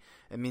Hundley.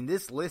 I mean,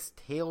 this list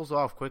tails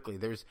off quickly.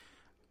 There's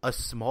a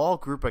small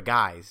group of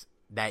guys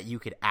that you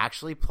could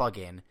actually plug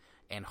in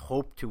and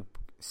hope to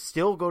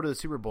still go to the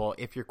Super Bowl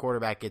if your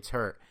quarterback gets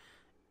hurt.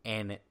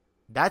 And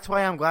that's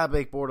why I'm glad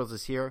Blake Bortles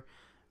is here.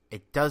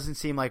 It doesn't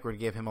seem like we're going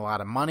to give him a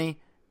lot of money,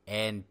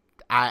 and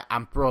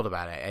I'm thrilled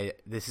about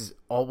it. This is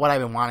all what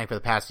I've been wanting for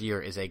the past year,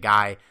 is a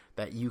guy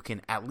that you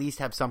can at least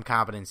have some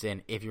confidence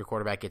in if your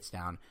quarterback gets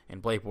down,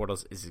 and Blake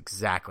Bortles is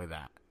exactly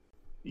that.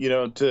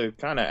 To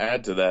kind of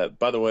add to that,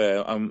 by the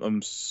way,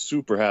 I'm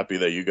super happy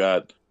that you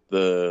got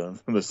the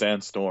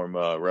Sandstorm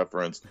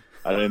reference.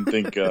 I didn't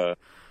think I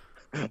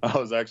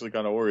was actually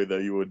kind of worried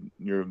that you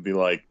would be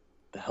like,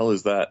 the hell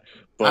is that?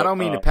 But I don't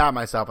mean to pat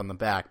myself on the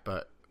back,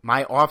 but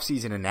my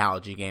off-season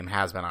analogy game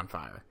has been on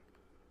fire.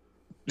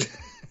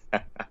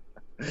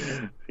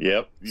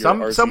 Yep. Some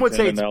would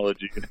say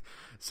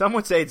some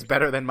would say it's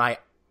better than my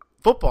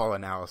football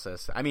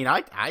analysis. I mean,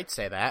 I'd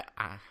say that.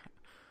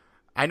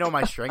 I know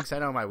my strengths. I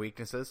know my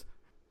weaknesses.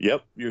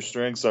 Yep, your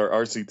strengths are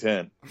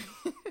RC10.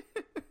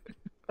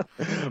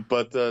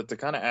 But to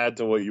kind of add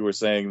to what you were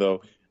saying,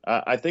 though,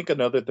 I think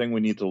another thing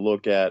we need to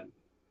look at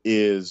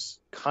is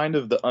kind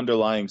of the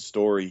underlying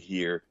story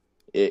here.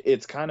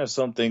 It's kind of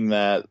something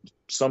that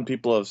some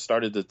people have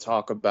started to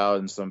talk about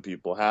and some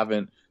people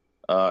haven't.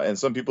 And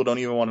some people don't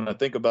even want to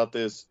think about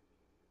this,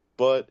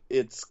 but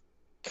it's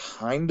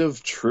kind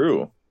of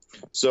true.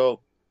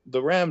 So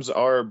the Rams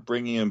are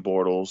bringing in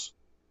Bortles,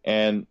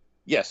 and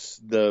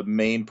yes, the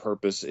main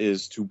purpose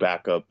is to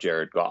back up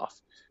Jared Goff.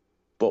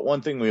 But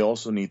one thing we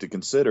also need to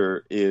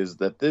consider is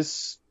that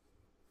this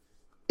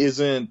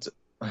isn't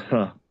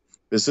a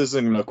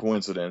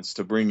coincidence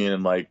to bring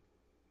in like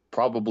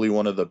probably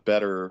one of the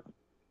better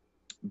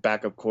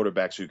backup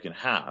quarterbacks you can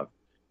have.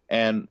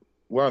 And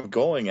where I'm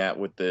going at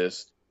with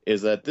this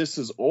is that this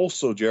is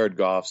also Jared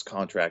Goff's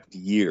contract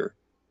year.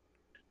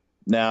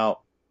 Now,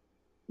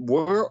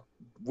 we're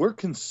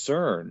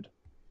concerned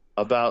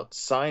about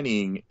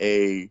signing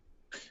a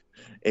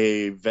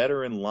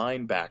veteran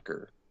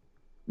linebacker.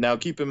 Now,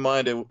 keep in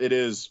mind it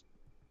is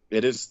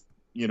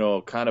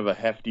kind of a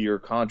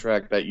heftier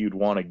contract that you'd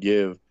want to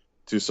give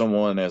to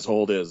someone as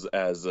old as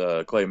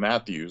Clay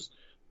Matthews,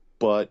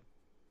 but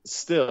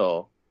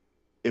still,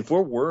 if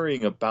we're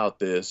worrying about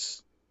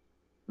this,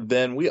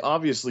 then we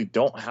obviously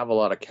don't have a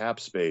lot of cap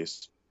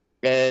space.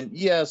 And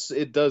yes,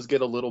 it does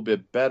get a little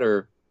bit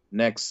better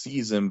next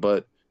season,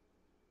 but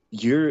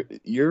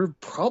you're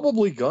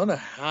probably gonna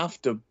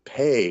have to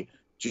pay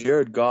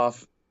Jared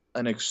Goff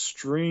an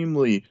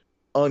extremely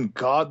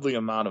ungodly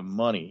amount of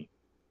money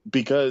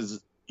because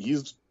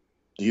he's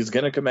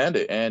going to command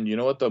it. And you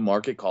know what? The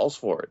market calls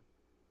for it.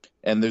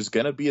 And there's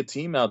going to be a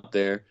team out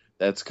there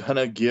that's going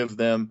to give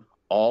them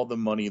all the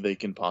money they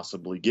can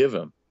possibly give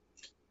him.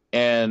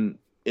 And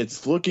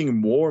it's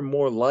looking more and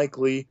more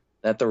likely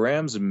that the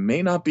Rams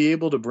may not be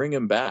able to bring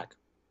him back.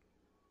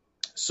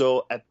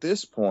 So at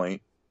this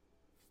point,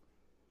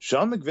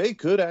 Sean McVay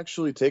could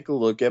actually take a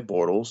look at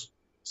Bortles,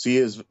 see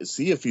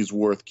if he's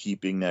worth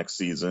keeping next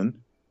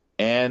season.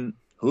 And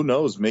who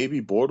knows,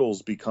 maybe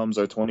Bortles becomes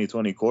our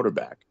 2020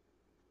 quarterback.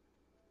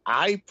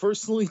 I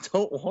personally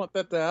don't want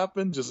that to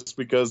happen just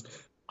because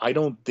I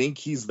don't think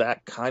he's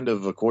that kind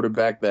of a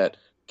quarterback that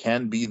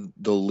can be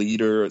the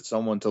leader,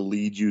 someone to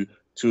lead you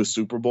to a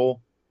Super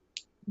Bowl.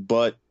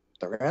 But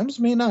the Rams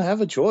may not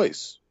have a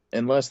choice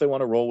unless they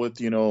want to roll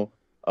with,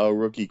 a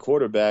rookie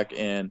quarterback.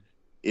 And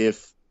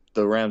if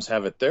the Rams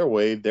have it their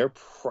way, they're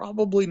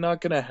probably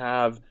not going to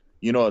have,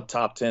 a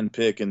top 10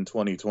 pick in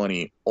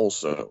 2020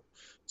 also.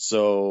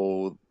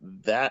 So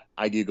that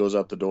idea goes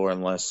out the door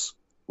unless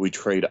we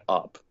trade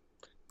up.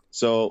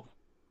 So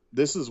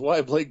this is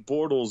why Blake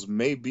Bortles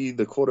may be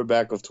the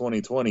quarterback of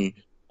 2020.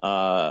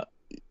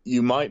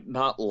 You might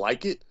not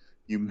like it.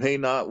 You may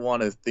not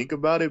want to think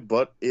about it,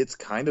 but it's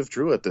kind of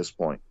true at this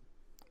point.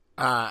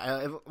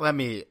 Let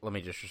me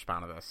just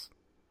respond to this.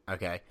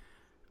 Okay.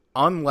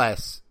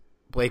 Unless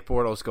Blake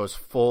Bortles goes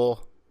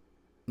full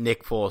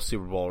Nick Foles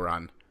Super Bowl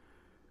run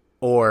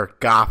or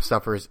Goff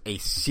suffers a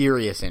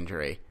serious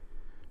injury,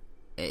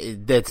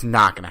 that's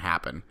not going to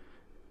happen.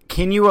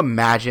 Can you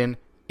imagine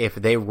if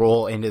they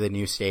roll into the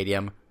new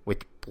stadium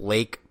with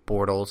Blake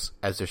Bortles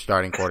as their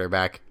starting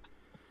quarterback?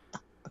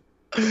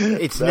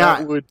 It's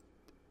not.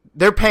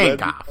 They're paying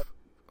Goff.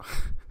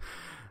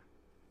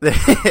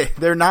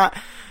 They're not.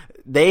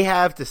 They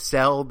have to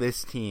sell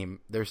this team.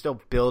 They're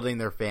still building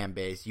their fan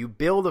base. You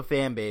build a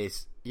fan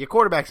base. Your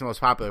quarterback's the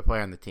most popular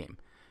player on the team.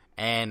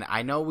 And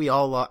I know we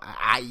all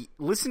I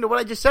listen to what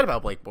I just said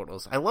about Blake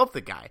Bortles. I love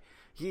the guy.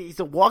 He's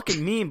a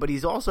walking meme, but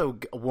he's also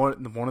one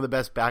of the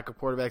best backup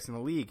quarterbacks in the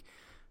league.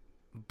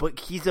 But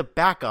he's a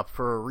backup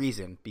for a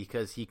reason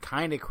because he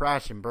kind of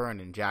crashed and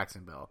burned in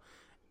Jacksonville.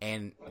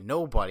 And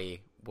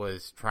nobody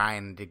was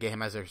trying to get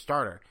him as their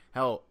starter.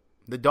 Hell,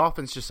 the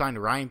Dolphins just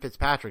signed Ryan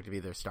Fitzpatrick to be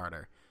their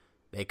starter.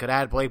 They could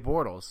add Blake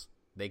Bortles.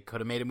 They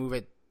could have made a move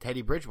at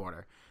Teddy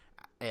Bridgewater.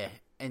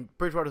 And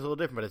Bridgewater's a little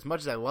different, but as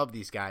much as I love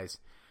these guys,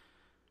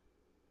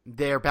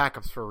 they're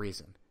backups for a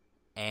reason.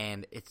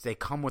 And they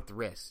come with the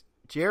risk.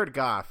 Jared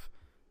Goff,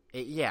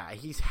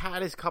 he's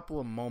had his couple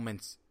of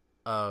moments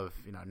of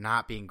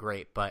not being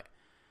great, but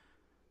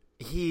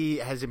he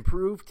has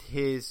improved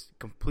his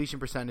completion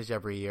percentage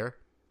every year.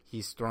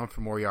 He's thrown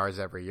for more yards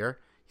every year.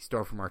 He's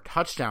thrown for more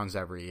touchdowns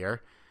every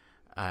year.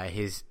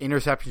 His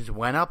interceptions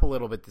went up a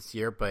little bit this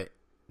year, but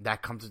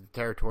that comes with the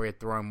territory of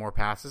throwing more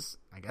passes.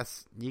 I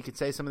guess you could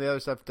say some of the other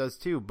stuff does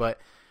too, but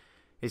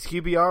his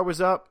QBR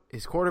was up.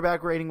 His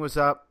quarterback rating was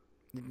up.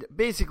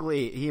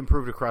 Basically, he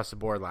improved across the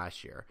board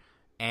last year,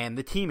 and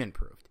the team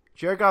improved.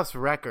 Jared Goff's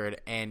record,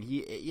 and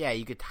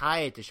you could tie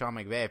it to Sean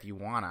McVay if you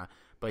wanna,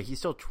 but he's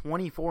still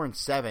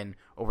 24-7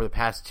 over the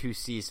past 2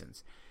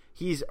 seasons.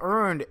 He's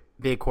earned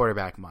big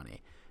quarterback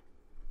money.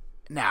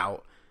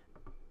 Now,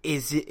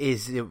 is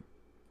it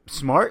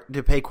smart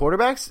to pay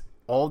quarterbacks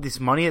all this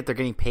money that they're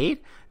getting paid?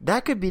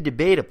 That could be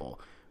debatable.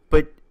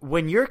 But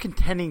when you're a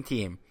contending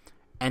team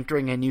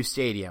entering a new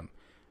stadium,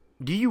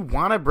 do you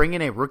want to bring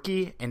in a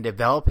rookie and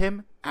develop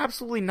him?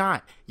 Absolutely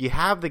not. You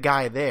have the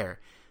guy there.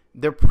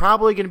 They're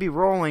probably going to be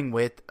rolling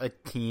with a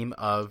team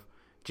of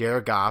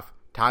Jared Goff,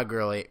 Todd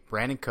Gurley,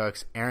 Brandon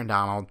Cooks, Aaron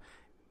Donald.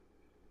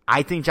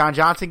 I think John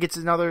Johnson gets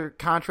another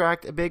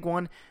contract, a big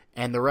one,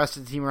 and the rest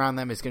of the team around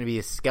them is going to be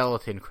a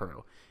skeleton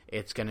crew.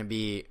 It's going to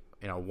be,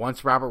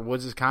 once Robert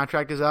Woods'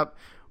 contract is up,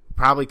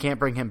 probably can't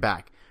bring him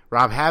back.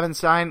 Rob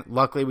Havenstein,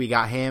 luckily we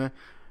got him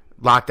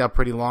locked up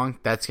pretty long.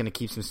 That's going to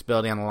keep some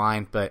stability on the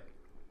line, but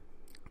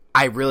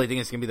I really think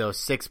it's going to be those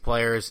 6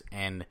 players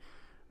and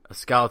a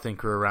skeleton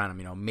crew around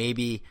him.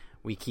 Maybe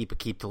we keep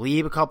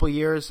Talib a couple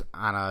years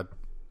on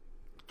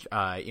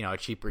a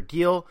cheaper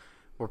deal.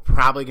 We're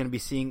probably going to be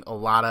seeing a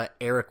lot of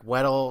Eric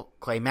Weddle,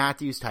 Clay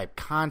Matthews type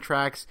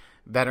contracts,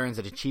 veterans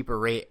at a cheaper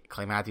rate.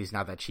 Clay Matthews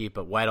not that cheap,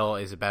 but Weddle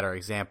is a better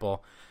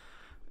example.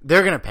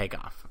 They're going to pay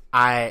off.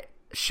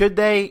 Should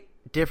they?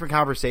 Different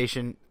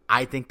conversation.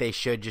 I think they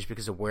should just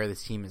because of where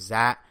this team is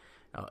at.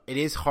 It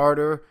is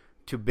harder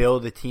to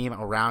build a team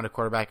around a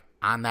quarterback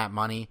on that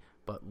money,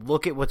 but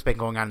look at what's been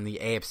going on in the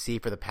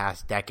AFC for the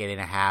past decade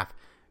and a half.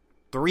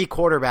 3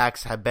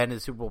 quarterbacks have been to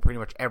the Super Bowl pretty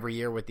much every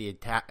year with the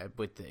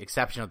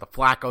exception of the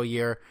Flacco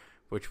year,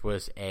 which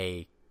was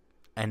a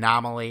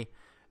anomaly.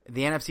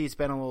 The NFC has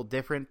been a little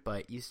different,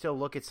 but you still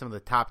look at some of the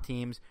top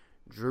teams.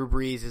 Drew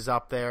Brees is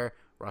up there.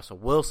 Russell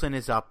Wilson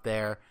is up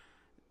there.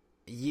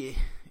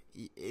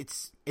 It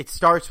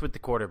starts with the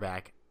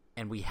quarterback,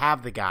 and we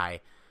have the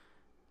guy.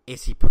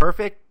 Is he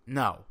perfect?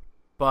 No.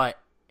 But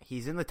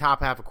he's in the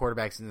top half of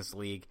quarterbacks in this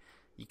league.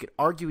 You could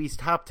argue he's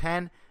top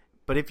 10,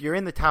 But if you're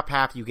in the top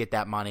half, you get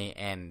that money,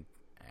 and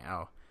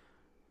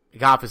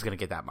Goff is going to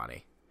get that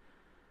money.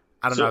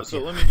 I don't know. So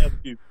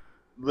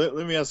let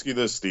me ask you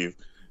this, Steve.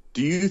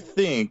 Do you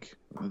think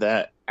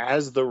that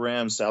as the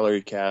Rams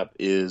salary cap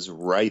is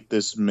right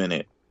this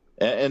minute,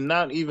 and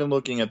not even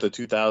looking at the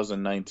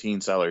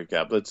 2019 salary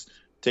cap, let's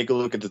take a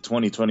look at the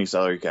 2020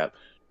 salary cap.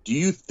 Do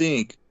you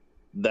think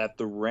that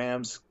the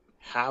Rams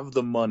have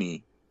the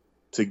money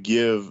to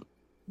give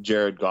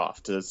Jared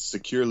Goff, to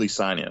securely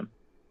sign him?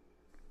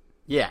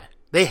 Yeah,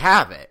 they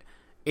have it.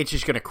 It's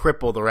just going to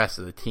cripple the rest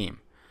of the team,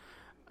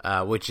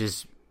 which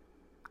is,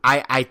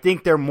 I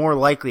think they're more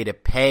likely to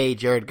pay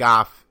Jared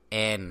Goff,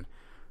 and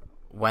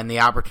when the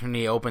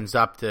opportunity opens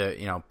up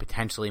to,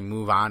 potentially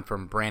move on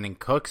from Brandon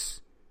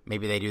Cooks,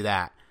 maybe they do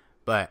that.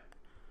 But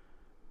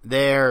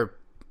they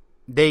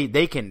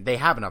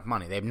have enough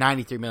money. They have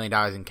 $93 million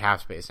in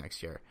cap space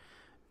next year.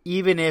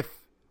 Even if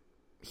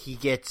he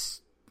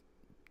gets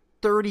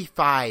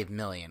 $35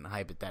 million,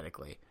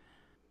 hypothetically,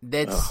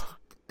 that's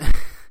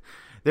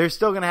they're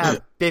still going to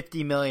have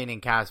 $50 million in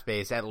cap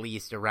space at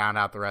least to round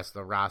out the rest of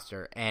the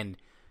roster. And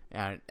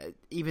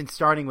even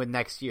starting with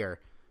next year,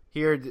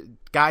 here,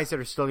 guys that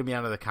are still going to be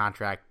under the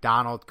contract: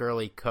 Donald,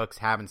 Gurley, Cooks,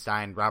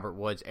 Havenstein, Robert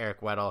Woods,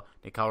 Eric Weddle,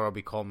 Nicole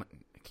Roby-Coleman,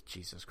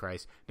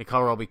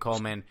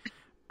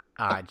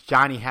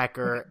 Johnny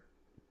Hecker,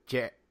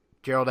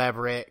 Gerald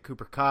Everett,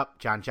 Cooper Kupp,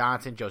 John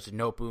Johnson, Joseph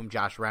Noteboom,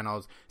 Josh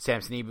Reynolds,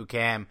 Samson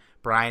Ebukam,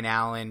 Brian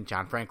Allen,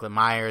 John Franklin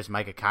Myers,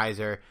 Micah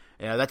Kaiser.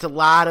 That's a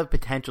lot of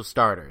potential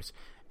starters.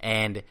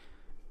 And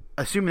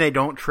assuming they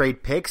don't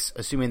trade picks,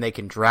 assuming they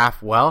can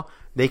draft well,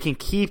 they can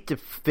keep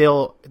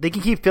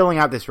filling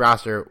out this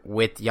roster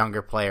with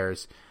younger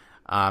players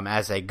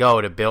as they go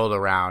to build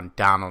around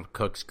Donald,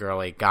 Cooks,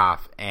 Gurley,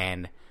 Goff,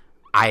 and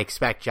I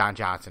expect John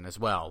Johnson as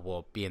well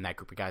will be in that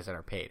group of guys that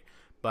are paid.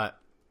 But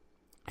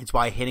it's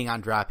why hitting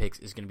on draft picks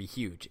is going to be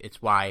huge.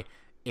 It's why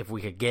if we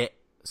could get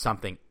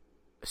something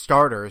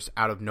starters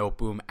out of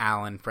Noteboom,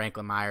 Allen,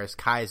 Franklin Myers,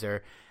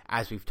 Kaiser,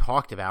 as we've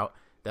talked about,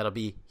 that'll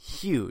be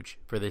huge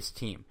for this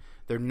team.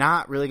 They're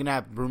not really going to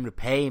have room to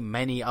pay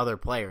many other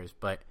players,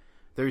 but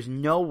there's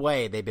no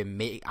way they've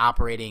been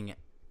operating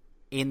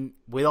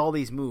with all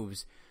these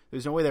moves.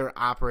 There's no way they were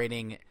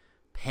operating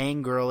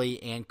paying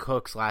Gurley and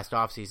Cooks last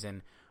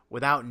offseason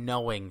without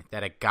knowing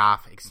that a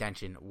Goff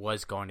extension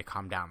was going to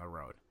come down the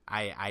road.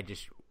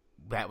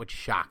 That would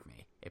shock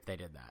me if they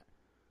did that.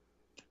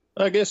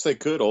 I guess they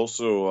could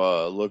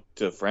also look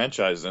to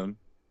franchise him.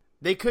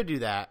 They could do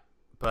that,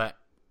 but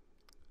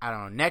I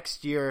don't know.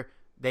 Next year,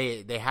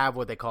 they have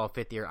what they call a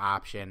fifth-year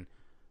option.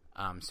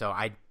 So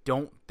I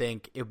don't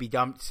think it would be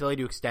silly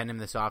to extend him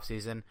this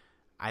offseason.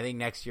 I think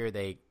next year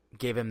they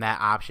give him that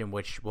option,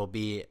 which will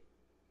be,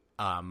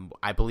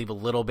 I believe, a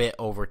little bit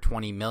over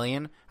 $20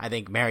 million. I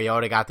think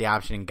Mariota got the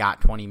option and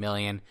got $20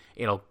 million.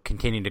 It'll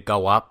continue to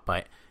go up,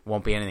 but it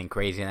won't be anything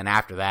crazy. And then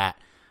after that,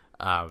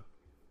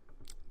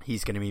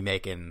 he's going to be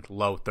making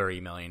low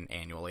 $30 million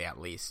annually at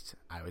least,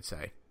 I would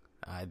say.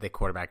 The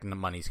quarterback and the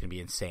money is going to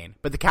be insane.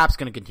 But the cap's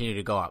going to continue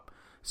to go up.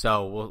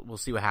 So we'll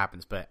see what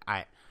happens. But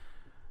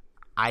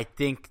I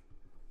think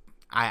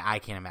I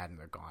can't imagine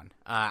they're gone.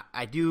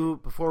 I do,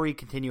 before we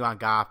continue on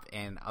Goff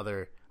and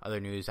other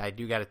news, I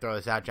do got to throw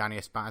this out, Johnny.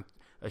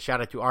 A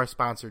shout out to our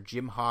sponsor,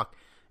 Jim Hawk,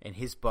 and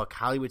his book,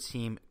 Hollywood's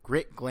Team,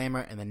 Grit,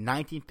 Glamour, and the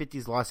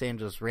 1950s Los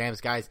Angeles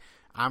Rams. Guys,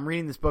 I'm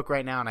reading this book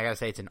right now, and I got to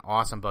say it's an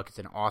awesome book. It's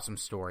an awesome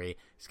story.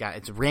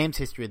 It's Rams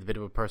history with a bit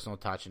of a personal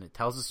touch, and it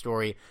tells the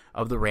story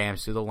of the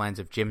Rams through the lens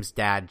of Jim's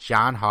dad,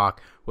 John Hawk,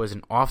 who was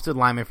an offensive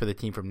lineman for the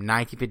team from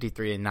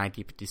 1953 to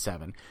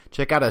 1957.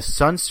 Check out a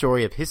son's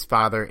story of his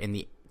father and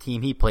the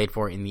team he played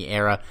for in the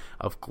era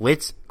of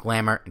glitz,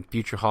 glamour, and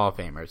future Hall of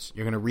Famers.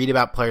 You're going to read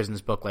about players in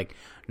this book like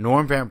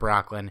Norm Van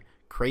Brocklin,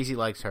 Crazy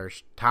Legs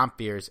Hirsch, Tom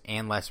Fears,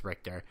 and Les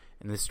Richter,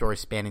 in this story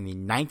spanning the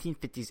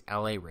 1950s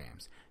LA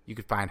Rams. You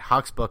can find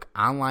Hawk's book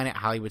online at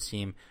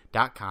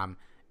HollywoodSteam.com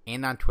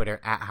and on Twitter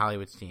at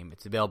HollywoodSteam.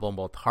 It's available in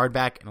both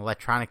hardback and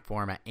electronic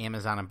form at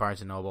Amazon and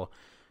Barnes & Noble.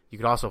 You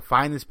can also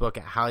find this book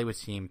at Hollywood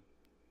Steam.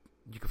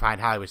 You can find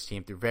Hollywood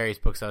Steam through various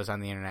booksellers on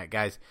the internet.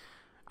 Guys,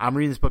 I'm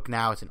reading this book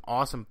now. It's an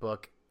awesome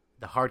book.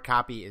 The hard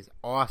copy is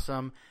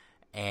awesome,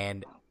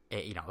 and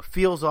it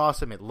feels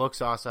awesome. It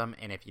looks awesome,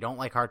 and if you don't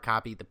like hard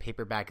copy, the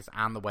paperback is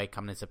on the way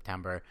coming in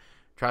September.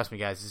 Trust me,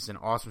 guys, this is an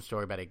awesome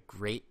story about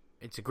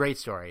it's a great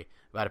story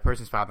about a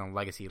person's father and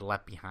legacy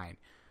left behind.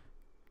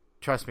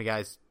 Trust me,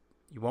 guys,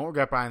 you won't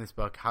regret buying this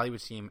book,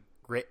 Hollywood Team,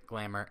 Grit,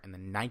 Glamour, and the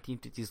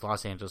 1950s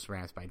Los Angeles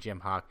Rams by Jim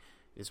Hawk.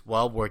 It is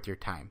well worth your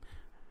time.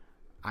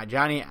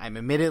 Johnny, I'm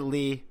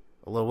admittedly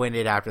a little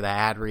winded after that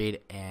ad read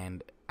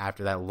and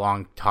after that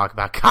long talk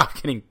about Goff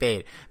getting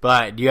paid.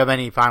 But do you have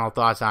any final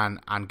thoughts on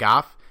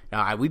Goff?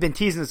 We've been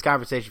teasing this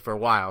conversation for a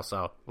while,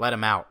 so let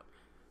him out.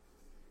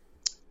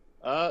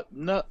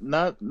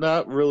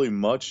 Not really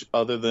much,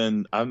 other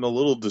than I'm a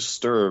little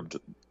disturbed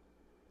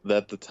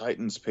that the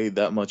Titans paid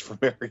that much for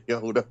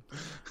Mariota.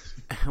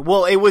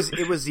 Well, it was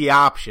the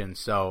option,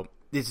 so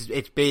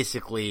it's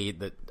basically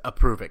a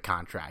prove-it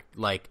contract.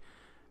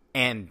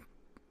 And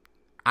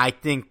I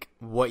think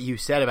what you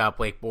said about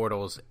Blake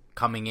Bortles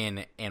coming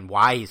in and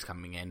why he's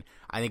coming in,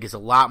 I think is a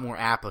lot more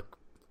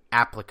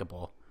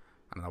applicable.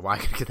 I don't know why I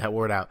could get that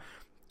word out.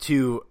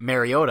 To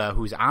Mariota,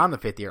 who's on the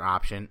 5th-year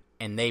option,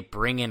 and they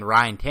bring in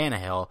Ryan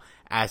Tannehill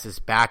as his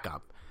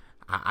backup.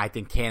 I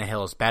think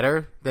Tannehill is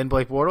better than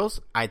Blake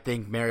Bortles. I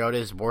think Mariota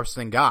is worse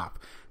than Goff.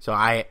 So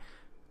I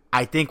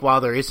think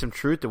while there is some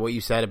truth to what you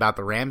said about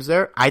the Rams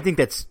there, I think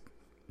that's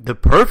the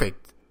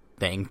perfect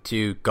thing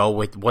to go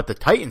with what the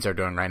Titans are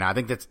doing right now. I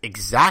think that's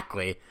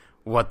exactly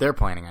what they're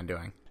planning on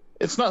doing.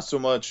 It's not so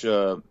much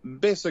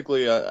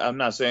basically, I'm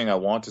not saying I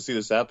want to see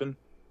this happen.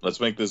 Let's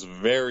make this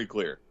very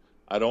clear.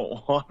 I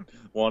don't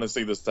want to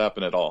see this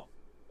happen at all.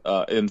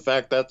 In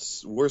fact,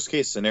 that's worst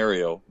case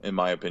scenario, in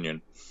my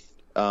opinion.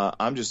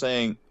 I'm just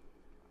saying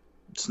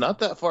it's not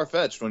that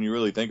far-fetched when you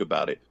really think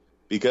about it.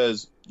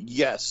 Because,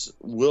 yes,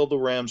 will the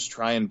Rams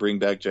try and bring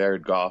back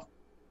Jared Goff?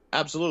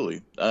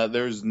 Absolutely.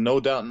 There's no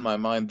doubt in my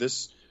mind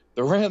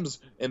the Rams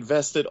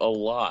invested a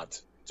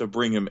lot to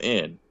bring him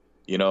in,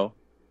 you know?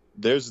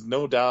 There's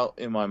no doubt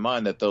in my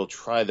mind that they'll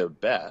try their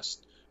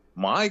best.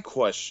 My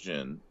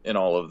question in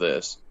all of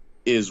this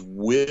is,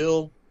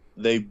 will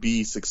they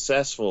be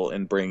successful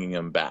in bringing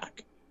him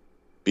back?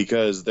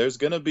 Because there's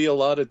going to be a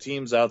lot of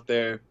teams out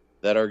there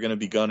that are going to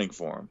be gunning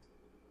for him.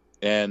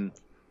 And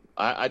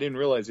I didn't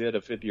realize he had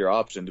a 5th-year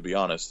option, to be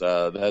honest.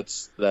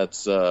 That's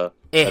good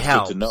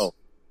to know.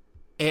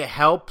 It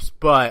helps,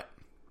 but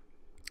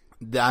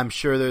I'm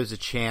sure there's a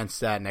chance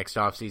that next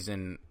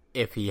offseason,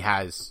 if he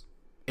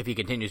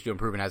continues to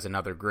improve and has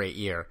another great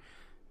year,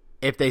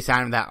 if they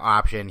sign him that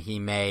option, he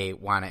may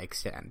want to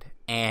extend.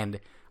 And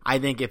I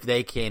think if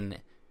they can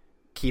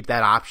keep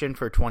that option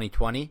for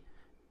 2020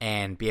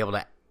 and be able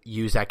to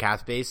use that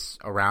cap space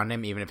around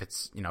him, even if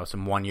it's,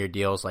 some 1-year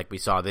deals like we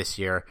saw this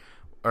year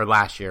or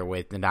last year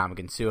with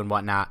Ndamukong Suh and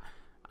whatnot,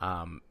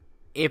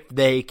 if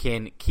they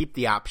can keep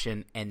the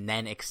option and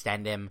then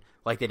extend him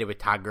like they did with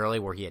Todd Gurley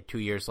where he had 2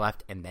 years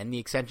left and then the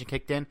extension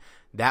kicked in,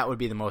 that would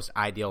be the most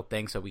ideal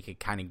thing so we could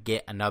kind of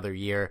get another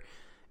year.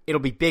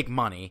 It'll be big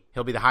money.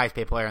 He'll be the highest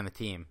paid player on the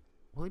team.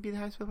 Will he be the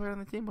highest paid player on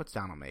the team? What's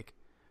Donald make?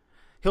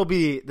 He'll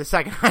be the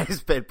second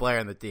highest paid player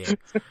on the team.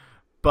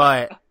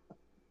 But,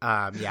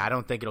 I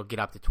don't think it'll get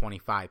up to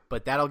 25.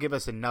 But that'll give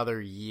us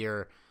another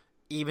year,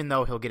 even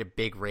though he'll get a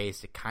big raise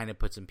to kind of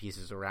put some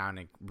pieces around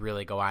and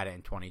really go at it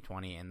in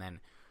 2020. And then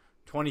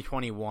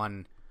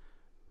 2021,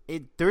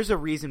 there's a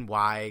reason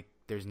why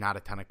there's not a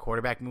ton of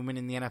quarterback movement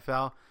in the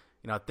NFL.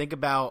 Think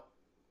about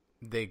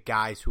the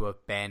guys who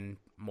have been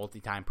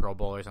multi-time Pro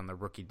Bowlers on the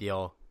rookie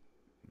deal.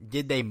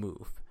 Did they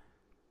move?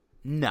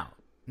 No,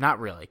 not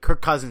really.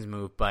 Kirk Cousins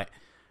moved, but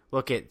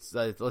look at,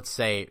 let's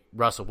say,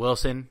 Russell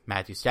Wilson,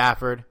 Matthew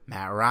Stafford,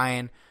 Matt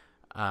Ryan.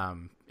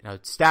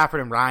 Stafford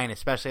and Ryan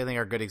especially, I think,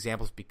 are good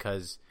examples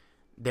because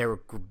they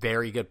were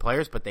very good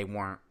players, but they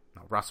weren't.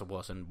 Russell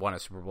Wilson won a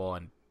Super Bowl,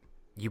 and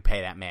you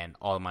pay that man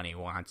all the money he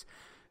wants.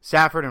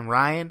 Stafford and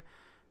Ryan,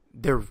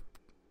 they're,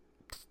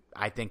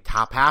 I think,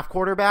 top half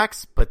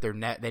quarterbacks, but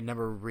they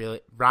never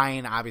really.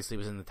 Ryan obviously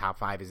was in the top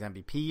 5 his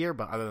MVP year,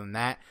 but other than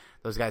that,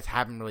 those guys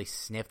haven't really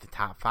sniffed the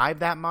top 5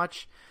 that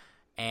much,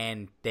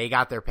 and they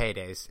got their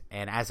paydays,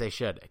 and as they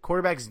should.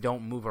 Quarterbacks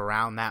don't move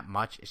around that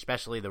much,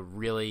 especially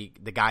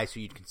the guys who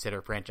you'd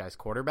consider franchise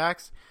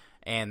quarterbacks,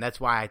 and that's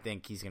why I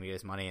think he's going to get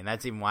his money, and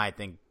that's even why I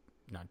think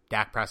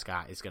Dak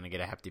Prescott is going to get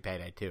a hefty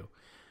payday too.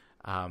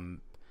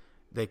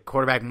 The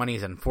quarterback money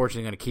is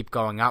unfortunately going to keep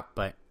going up,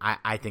 but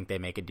I think they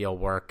make a deal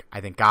work.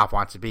 I think Goff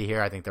wants to be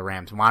here. I think the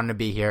Rams want him to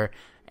be here.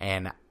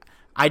 And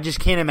I just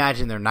can't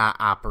imagine they're not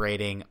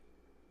operating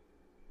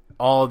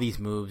all these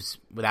moves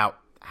without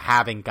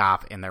having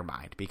Goff in their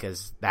mind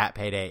because that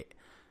payday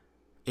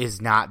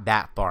is not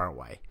that far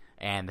away.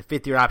 And the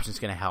 5th-year option is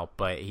going to help,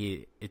 but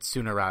it's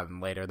sooner rather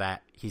than later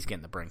that he's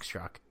getting the Brinks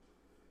truck.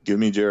 Give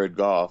me Jared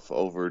Goff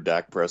over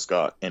Dak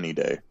Prescott any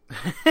day.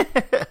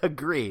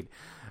 Agreed.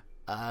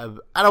 I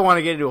don't want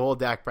to get into a whole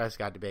Dak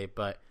Prescott debate,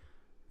 but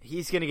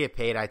he's going to get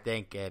paid, I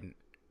think, and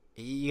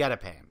you got to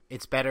pay him.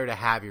 It's better to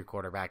have your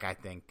quarterback, I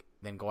think,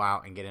 than go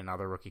out and get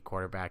another rookie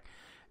quarterback.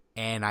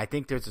 And I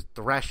think there's a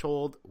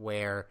threshold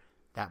where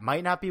that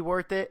might not be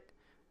worth it,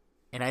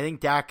 and I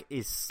think Dak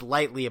is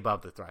slightly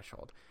above the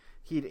threshold.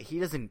 He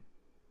doesn't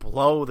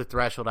blow the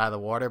threshold out of the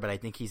water, but I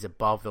think he's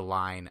above the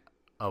line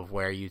of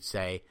where you'd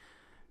say,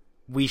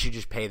 we should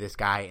just pay this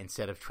guy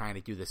instead of trying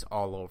to do this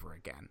all over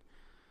again.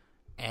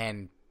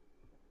 And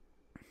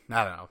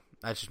I don't know.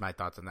 That's just my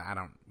thoughts on that.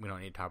 We don't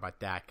need to talk about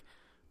Dak.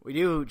 We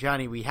do,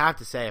 Johnny, we have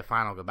to say a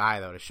final goodbye,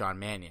 though, to Sean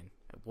Mannion.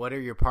 What are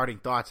your parting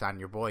thoughts on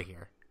your boy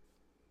here?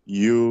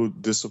 You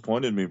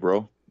disappointed me,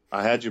 bro.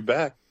 I had your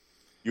back.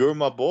 You were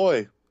my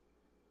boy.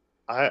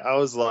 I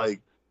was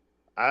like,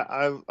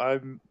 I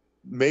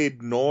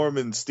made Norm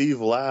and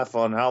Steve laugh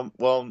on how,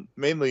 well,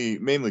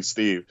 mainly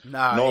Steve.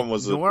 No, Norm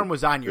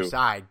was on your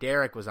side.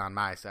 Derek was on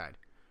my side.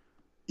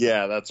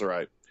 Yeah, that's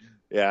right.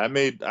 Yeah, I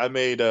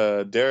made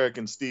Derek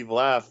and Steve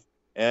laugh,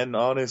 and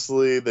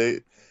honestly,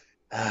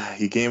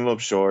 he came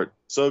up short.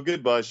 So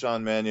goodbye,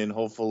 Sean Mannion.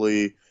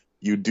 Hopefully,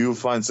 you do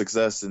find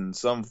success in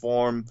some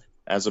form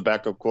as a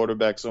backup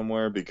quarterback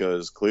somewhere,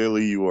 because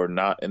clearly you are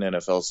not an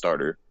NFL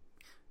starter.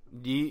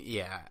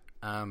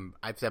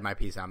 I've said my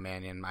piece on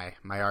Mannion, my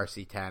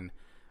RC10.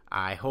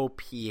 I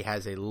hope he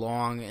has a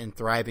long and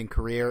thriving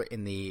career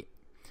in the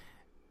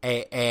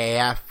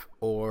AAF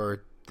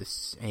or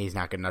he's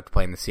not good enough to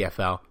play in the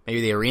CFL.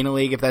 Maybe the Arena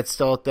League if that's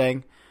still a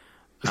thing.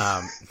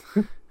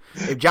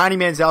 If Johnny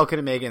Manziel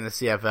couldn't make it in the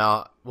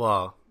CFL,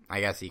 well,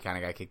 I guess he kind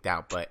of got kicked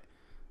out, but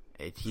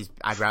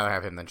I'd rather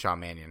have him than Sean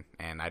Mannion,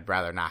 and I'd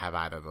rather not have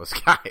either of those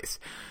guys.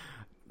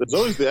 There's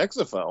always the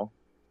XFL.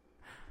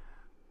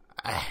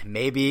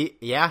 Maybe,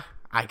 yeah.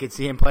 I could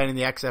see him playing in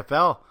the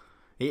XFL.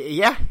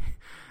 Yeah,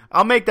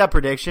 I'll make that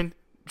prediction.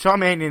 Sean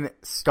Mannion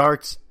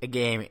starts a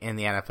game in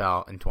the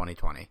NFL in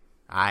 2020.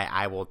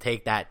 I will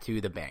take that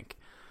to the bank.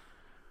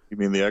 You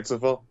mean the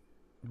XFL?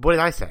 What did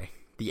I say?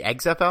 The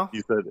XFL?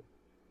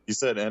 You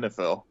said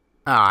NFL.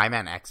 Oh, I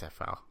meant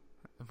XFL.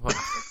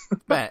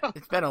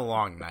 It's been a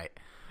long night.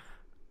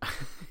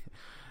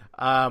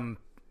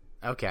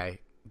 Okay.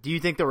 Do you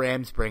think the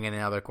Rams bring in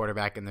another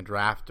quarterback in the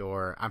draft,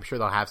 or I'm sure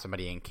they'll have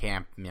somebody in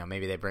camp?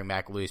 Maybe they bring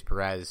back Luis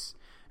Perez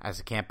as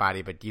a camp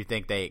body, but do you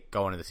think they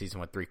go into the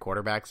season with 3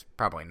 quarterbacks?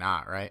 Probably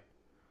not, right?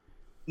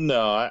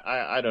 No,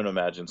 I don't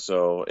imagine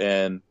so.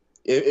 And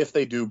if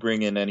they do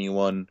bring in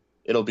anyone,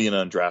 it'll be an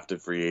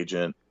undrafted free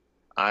agent.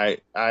 I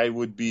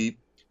would be,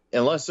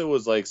 unless it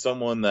was like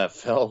someone that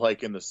fell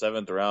like in the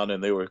 7th round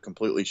and they were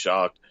completely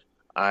shocked,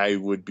 I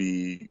would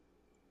be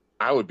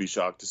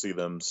shocked to see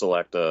them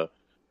select a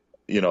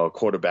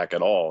quarterback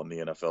at all in the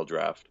NFL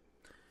draft.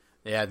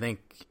 Yeah, I think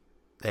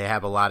they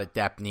have a lot of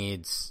depth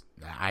needs.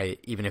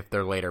 Even if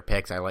they're later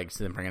picks, I like to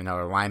see them bring in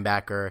another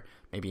linebacker,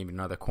 maybe even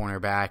another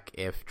cornerback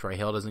if Troy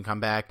Hill doesn't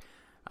come back.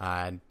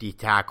 D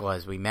tackle,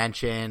 as we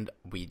mentioned,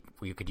 we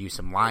could use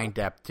some line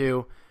depth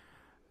too.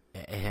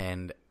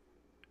 And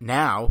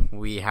now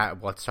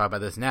let's talk about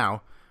this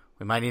now.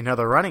 We might need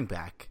another running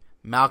back.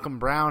 Malcolm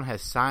Brown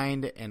has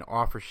signed an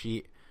offer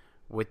sheet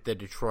with the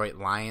Detroit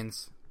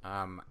Lions.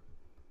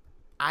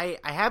 I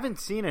haven't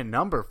seen a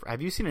number.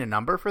 Have you seen a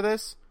number for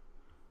this?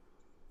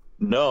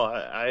 No,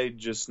 I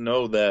just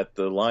know that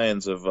the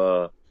Lions have,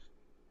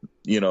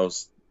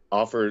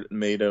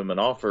 made him an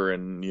offer,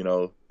 and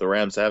the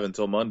Rams have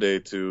until Monday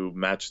to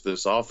match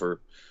this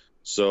offer.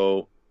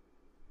 So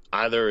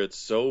either it's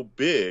so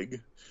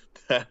big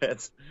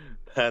that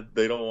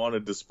they don't want to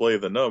display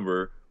the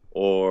number,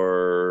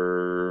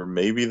 or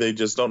maybe they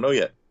just don't know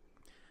yet.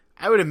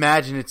 I would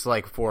imagine it's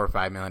like $4 or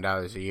 $5 million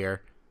a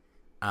year,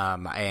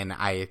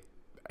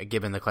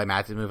 given the Clay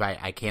Matthews move,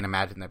 I can't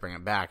imagine they bring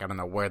him back. I don't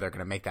know where they're going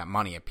to make that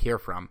money appear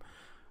from.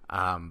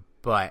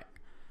 But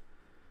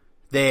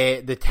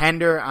the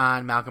tender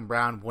on Malcolm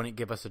Brown wouldn't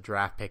give us a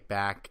draft pick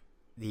back.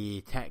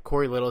 The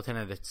Corey Littleton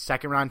had a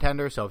second-round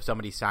tender, so if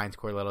somebody signs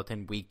Corey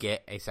Littleton, we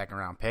get a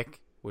second-round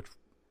pick, which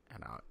I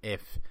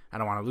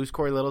don't want to lose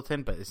Corey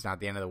Littleton, but it's not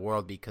the end of the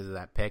world because of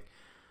that pick.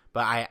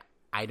 But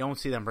I don't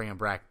see them bringing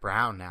back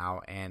Brown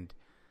now, and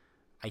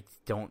I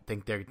don't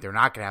think they're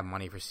not going to have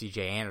money for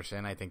C.J.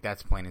 Anderson. I think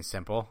that's plain and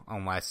simple,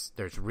 unless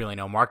there's really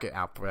no market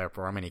out there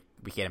for him and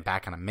we get him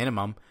back on a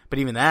minimum. But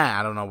even that,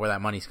 I don't know where that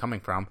money's coming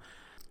from.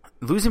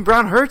 Losing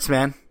Brown hurts,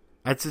 man.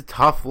 That's a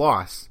tough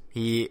loss.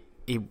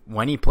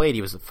 When he played,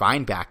 he was a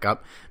fine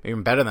backup,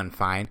 even better than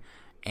fine.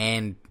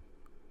 And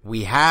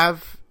we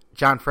have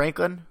John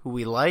Franklin, who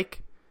we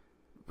like.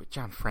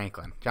 John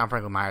Franklin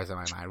Myers in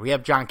my mind. We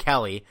have John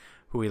Kelly,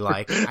 who we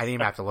like. I didn't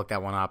even have to look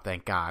that one up,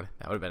 thank God.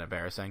 That would have been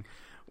embarrassing.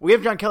 We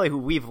have John Kelly, who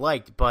we've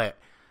liked, but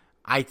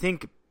I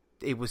think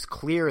it was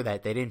clear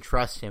that they didn't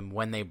trust him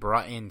when they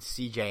brought in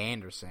C.J.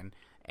 Anderson,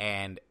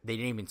 and they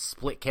didn't even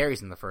split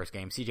carries in the first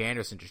game. C.J.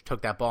 Anderson just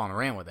took that ball and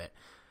ran with it.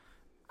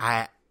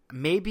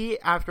 Maybe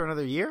after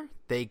another year,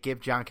 they give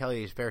John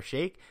Kelly his fair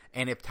shake,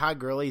 and if Todd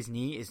Gurley's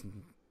knee is,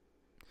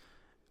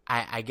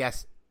 I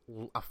guess,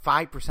 a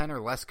 5% or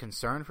less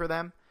concern for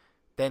them,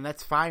 then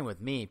that's fine with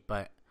me,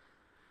 but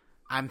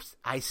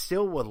I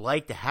still would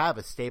like to have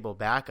a stable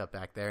backup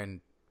back there,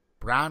 and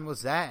Brown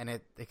was that, and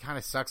it kind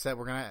of sucks that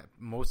we're going to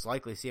most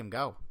likely see him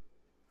go.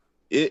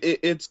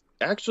 It's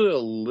actually a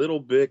little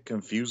bit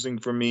confusing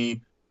for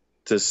me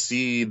to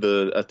see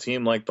a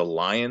team like the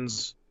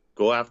Lions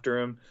go after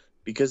him,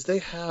 because they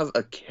have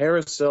a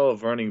carousel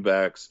of running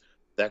backs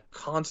that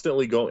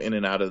constantly go in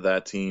and out of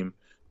that team,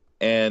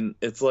 and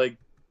it's like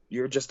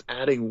you're just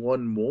adding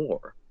one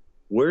more.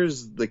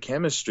 Where's the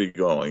chemistry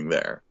going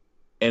there?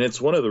 And it's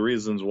one of the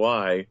reasons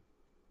why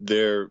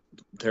their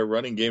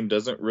running game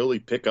doesn't really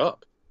pick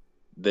up.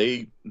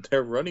 Their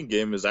running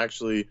game is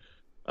actually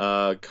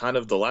kind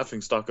of the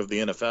laughingstock of the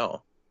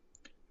NFL.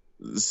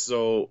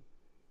 So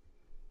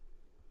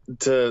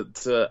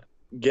to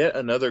get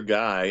another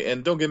guy,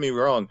 and don't get me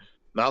wrong,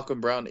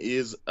 Malcolm Brown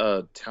is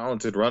a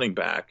talented running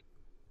back,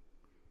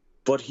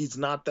 but he's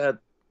not that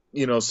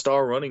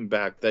star running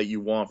back that you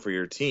want for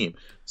your team.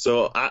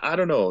 So I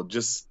don't know,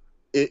 just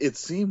it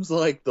seems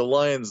like the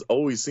Lions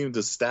always seem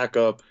to stack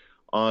up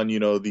on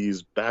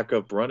these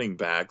backup running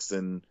backs,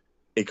 and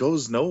it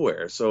goes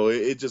nowhere. So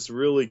it just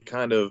really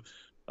kind of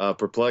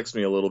perplexed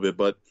me a little bit.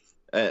 But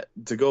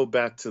to go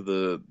back to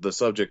the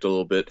subject a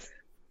little bit,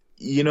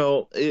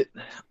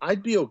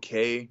 I'd be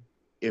okay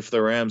if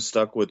the Rams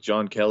stuck with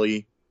John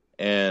Kelly,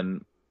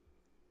 and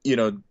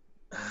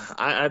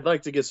I'd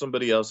like to get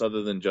somebody else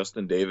other than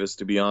Justin Davis,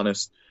 to be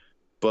honest.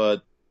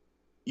 But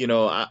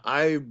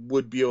I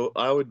would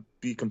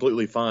be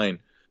completely fine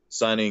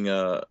signing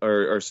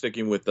or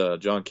sticking with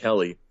John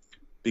Kelly,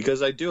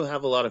 because I do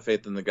have a lot of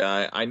faith in the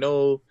guy. I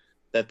know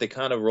that they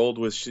kind of rolled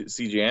with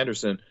C.J.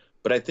 Anderson,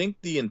 but I think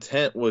the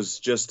intent was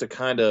just to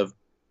kind of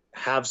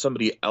have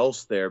somebody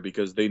else there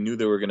because they knew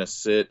they were going to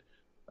sit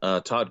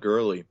Todd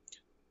Gurley.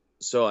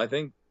 So I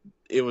think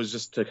it was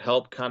just to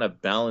help kind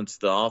of balance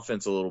the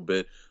offense a little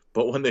bit.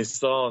 But when they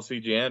saw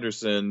C.J.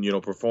 Anderson,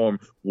 perform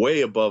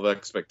way above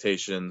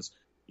expectations,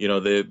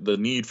 the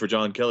need for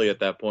John Kelly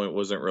at that point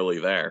wasn't really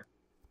there.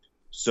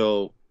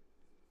 So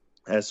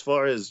as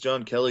far as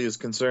John Kelly is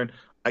concerned,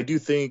 I do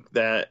think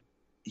that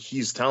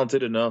he's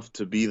talented enough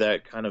to be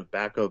that kind of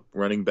backup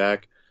running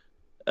back.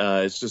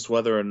 It's just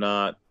whether or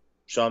not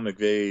Sean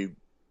McVay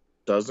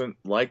doesn't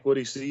like what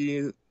he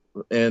sees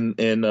in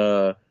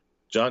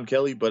John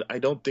Kelly, but I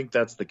don't think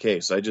that's the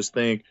case. I just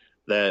think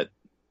that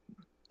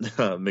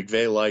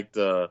McVay liked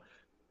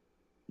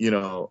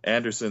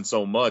Anderson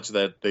so much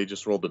that they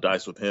just rolled the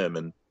dice with him,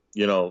 and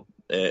in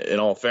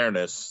all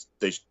fairness,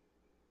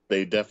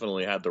 they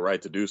definitely had the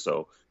right to do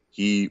so.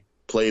 He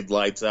played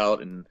lights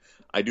out, and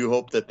I do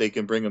hope that they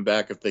can bring him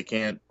back if they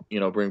can't,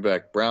 bring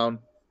back Brown.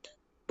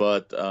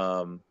 But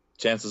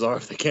chances are,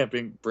 if they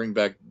can't bring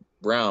back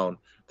Brown,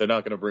 they're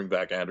not going to bring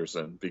back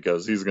Anderson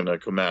because he's going to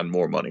command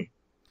more money.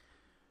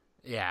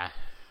 Yeah,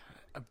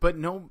 but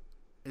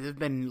there's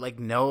been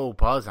no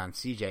buzz on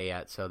CJ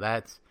yet, so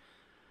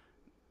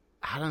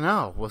I don't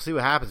know. We'll see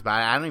what happens, but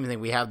I don't even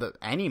think we have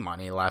any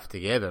money left to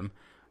give him,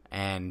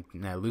 and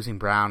losing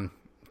Brown,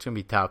 it's going to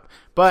be tough.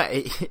 But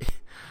it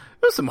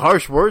was some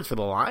harsh words for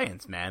the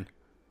Lions, man.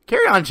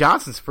 Kerryon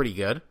Johnson's pretty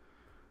good.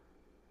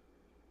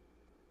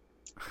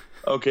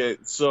 Okay,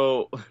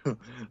 so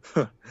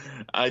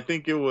I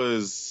think it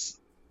was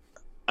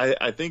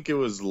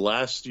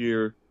last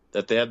year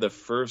that they had the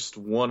first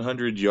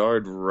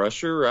 100-yard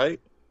rusher,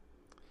 right?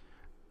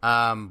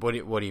 What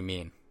do you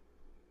mean?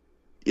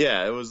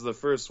 Yeah, it was the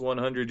first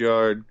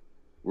 100-yard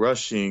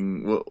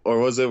rushing, or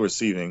was it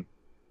receiving?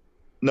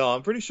 No,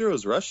 I'm pretty sure it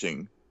was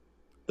rushing.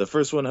 The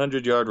first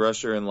 100-yard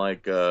rusher in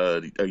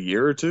a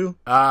year or two.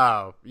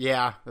 Oh,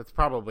 yeah, that's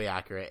probably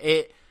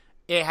accurate.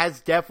 It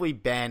has definitely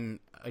been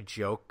a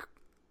joke,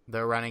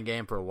 their running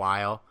game, for a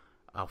while.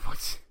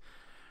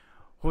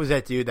 Who was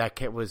that dude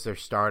that was their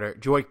starter?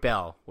 Joique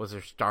Bell was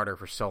their starter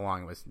for so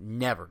long. It was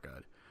never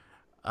good.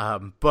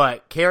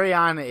 But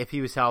Kerryon, if he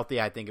was healthy,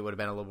 I think it would have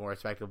been a little more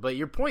respectable. But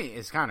your point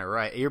is kind of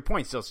right. Your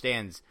point still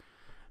stands.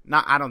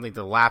 I don't think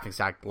the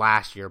laughingstock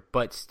last year,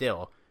 but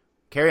still,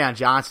 Kerryon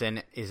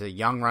Johnson is a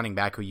young running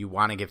back who you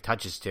want to give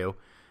touches to.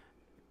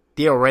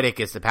 Theo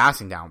Riddick is the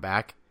passing down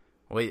back.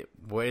 Where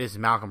does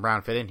Malcolm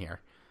Brown fit in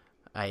here?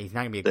 He's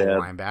not going to be a goal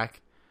line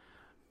back.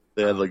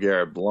 They had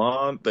LeGarrette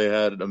Blount. They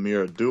had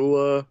Amir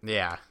Abdullah.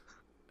 Yeah.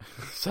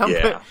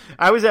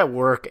 I was at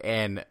work,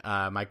 and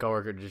my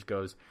coworker just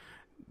goes,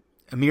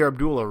 Amir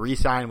Abdullah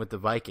re-signed with the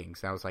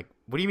Vikings. And I was like,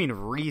 what do you mean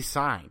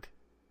re-signed?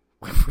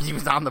 He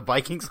was on the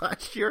Vikings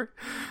last year?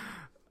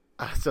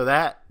 So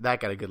that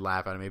got a good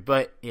laugh out of me.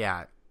 But,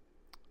 yeah,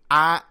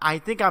 I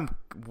think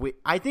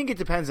it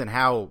depends on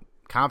how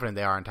confident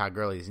they are in Todd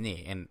Gurley's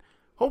knee. And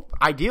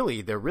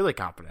ideally, they're really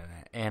confident in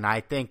it. And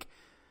I think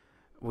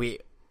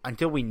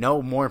until we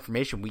know more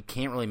information, we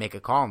can't really make a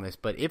call on this.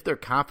 But if they're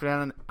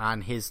confident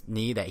on his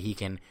knee that he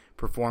can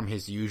perform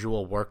his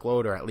usual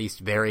workload, or at least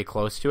very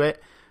close to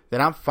it,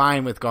 then I'm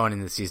fine with going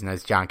into the season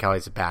as John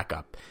Kelly's a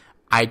backup.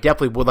 I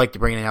definitely would like to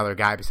bring in another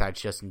guy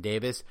besides Justin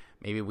Davis.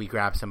 Maybe we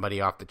grab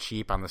somebody off the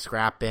cheap on the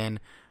scrap bin.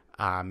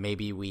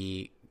 Maybe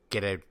we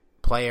get a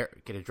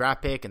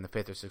draft pick in the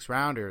 5th or 6th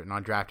round, or an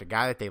undrafted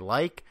guy that they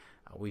like.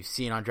 We've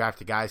seen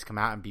undrafted guys come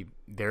out and be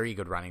very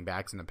good running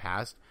backs in the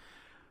past.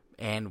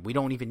 And we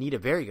don't even need a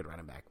very good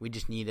running back. We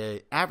just need an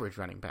average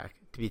running back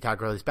to be Todd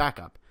Gurley's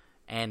backup.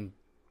 And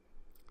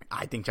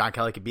I think John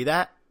Kelly could be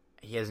that.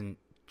 He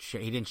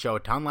didn't show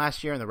a ton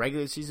last year in the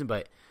regular season,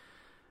 but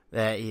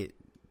the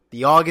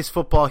August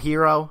football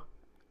hero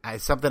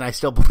is something I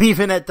still believe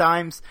in at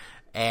times.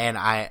 And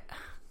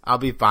I'll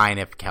be fine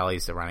if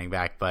Kelly's the running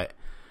back, but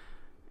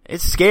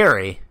it's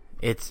scary.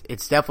 It's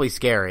definitely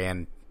scary.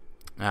 And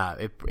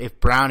if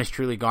Brown is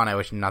truly gone, I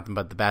wish him nothing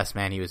but the best,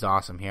 man. He was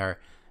awesome here.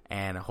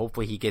 And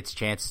hopefully he gets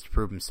chances to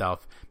prove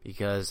himself,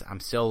 because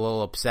I'm still a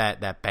little upset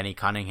that Benny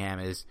Cunningham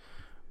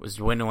was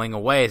dwindling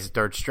away as a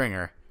third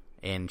stringer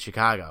in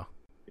Chicago.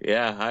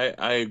 Yeah,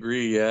 I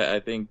agree. Yeah,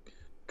 I think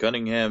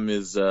Cunningham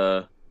was such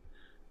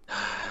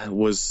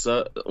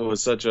a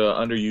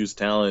underused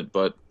talent,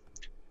 but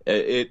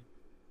it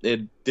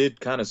did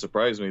kind of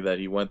surprise me that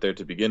he went there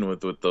to begin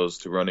with those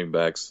two running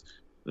backs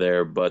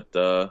there. But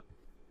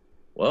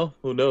well,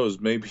 who knows?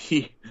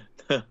 Maybe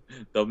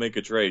they'll make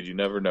a trade. You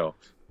never know.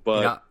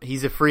 But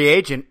he's a free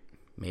agent.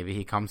 Maybe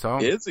he comes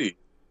home. Is he?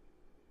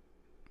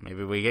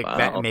 Maybe we get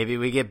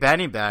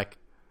Benny back.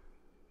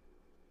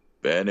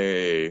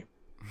 Benny.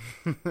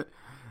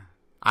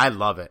 I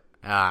love it.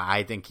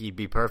 I think he'd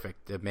be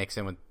perfect to mix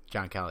in with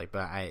John Kelly,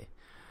 but I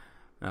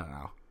don't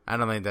know. I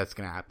don't think that's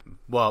going to happen.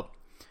 Well,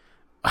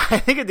 I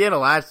think at the end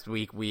of last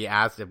week, we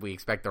asked if we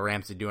expect the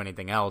Rams to do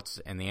anything else,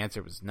 and the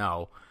answer was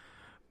no.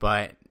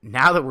 But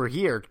now that we're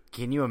here,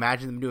 can you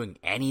imagine them doing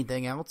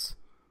anything else?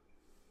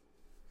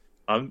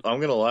 I'm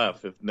gonna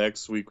laugh if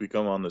next week we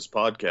come on this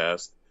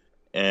podcast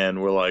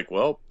and we're like,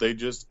 well, they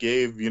just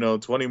gave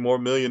 $20 more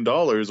million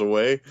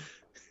away.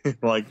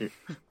 Like,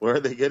 where are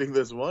they getting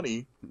this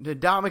money?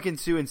 Ndamukong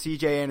Suh and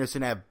C.J.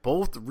 Anderson have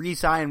both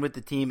re-signed with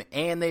the team,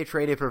 and they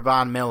traded for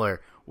Von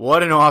Miller.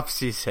 What an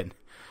offseason.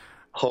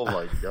 Oh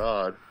my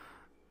God,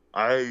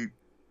 I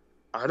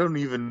don't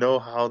even know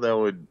how that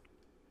would.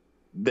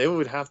 They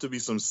would have to be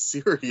some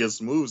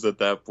serious moves at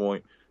that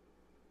point,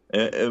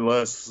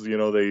 unless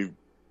they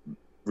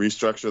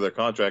restructure their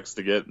contracts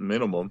to get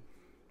minimum.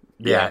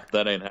 Yeah,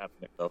 that ain't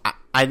happening though.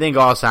 I think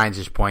all signs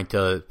just point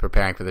to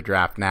preparing for the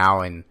draft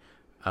now, and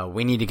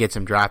we need to get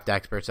some draft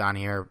experts on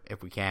here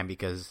if we can,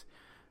 because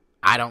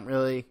I don't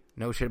really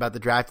know shit about the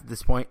draft at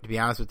this point, to be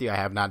honest with you. I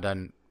have not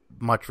done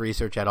much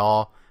research at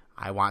all.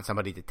 I want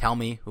somebody to tell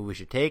me who we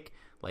should take,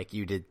 like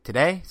you did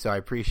today, so I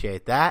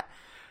appreciate that.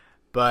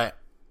 But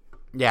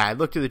yeah, I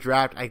looked through the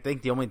draft. I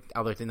think the only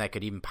other thing that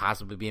could even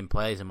possibly be in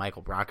play is a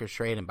Michael Brockers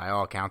trade, and by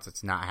all accounts,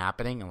 it's not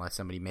happening unless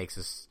somebody makes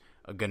us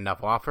a good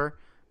enough offer,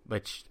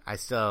 which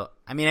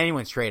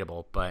anyone's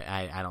tradable, but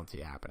I don't see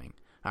it happening.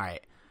 All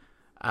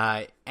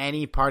right.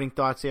 Any parting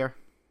thoughts here?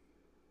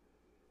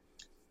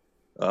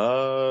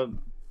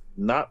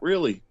 Not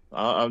really.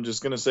 I'm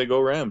just going to say go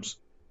Rams.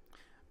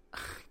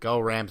 Go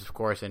Rams, of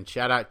course, and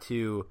shout out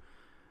to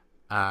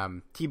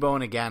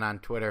T-Bone again on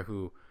Twitter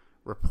who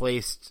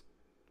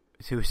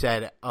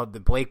said of the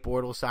Blake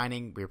Bortles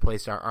signing, we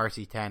replaced our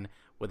RC10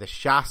 with a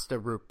Shasta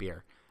root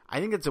beer. I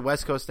think it's a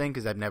West Coast thing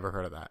because I've never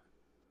heard of that.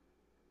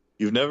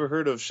 You've never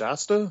heard of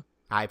Shasta?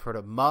 I've heard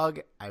of Mug,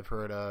 I've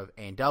heard of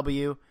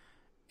A&W,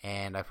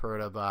 and I've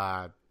heard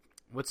of,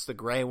 what's the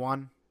gray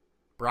one?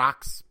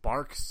 Barks?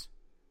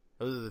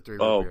 Those are the three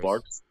root beers.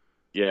 Barks?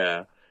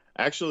 Yeah.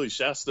 Actually,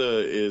 Shasta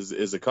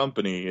is a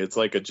company. It's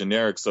like a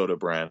generic soda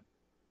brand.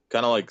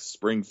 Kind of like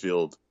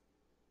Springfield.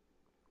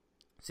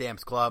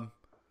 Sam's Club.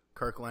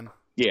 Kirkland.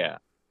 Yeah.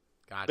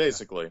 Gotcha.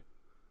 Basically.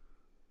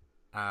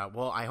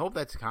 Well, I hope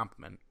that's a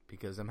compliment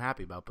because I'm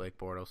happy about Blake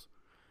Bortles.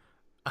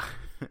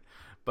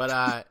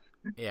 But,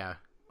 yeah.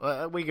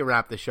 We can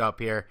wrap the show up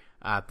here.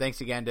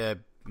 Thanks again to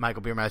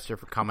Michael Beermeister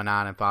for coming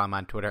on, and follow him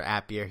on Twitter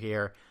at Beer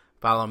Here.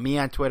 Follow me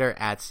on Twitter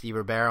at Steve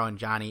Ribeiro and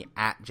Johnny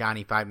at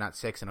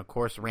Johnny506. And, of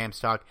course, Rams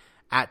Talk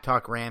at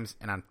Talk Rams,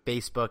 and on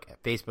Facebook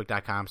at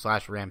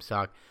facebook.com/Rams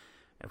Talk.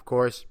 And, of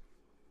course,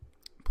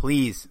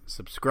 please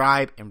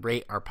subscribe and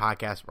rate our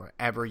podcast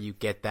wherever you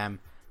get them.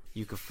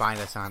 You can find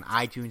us on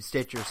iTunes,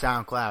 Stitcher,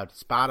 SoundCloud,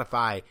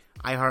 Spotify,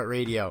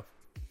 iHeartRadio,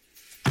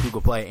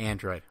 Google Play,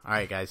 Android. All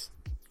right, guys.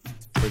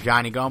 For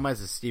Johnny Gomez,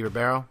 this is Steve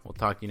Ribeiro. We'll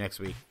talk to you next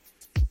week.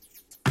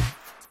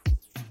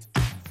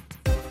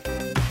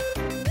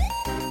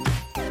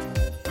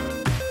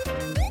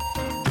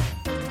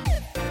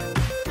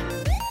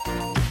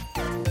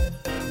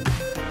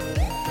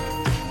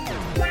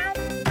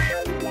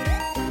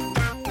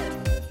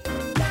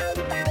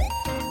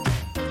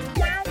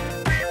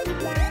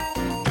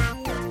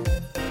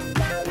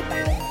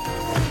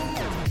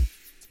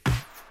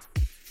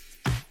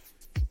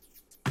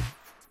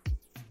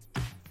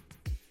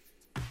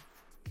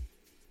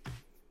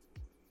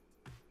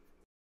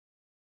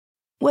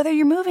 Whether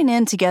you're moving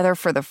in together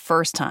for the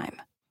first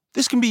time,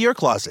 this can be your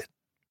closet,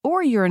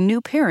 or you're a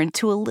new parent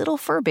to a little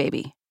fur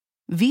baby,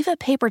 Viva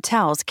paper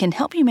towels can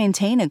help you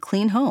maintain a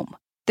clean home.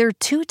 They're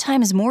 2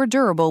 times more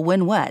durable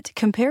when wet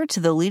compared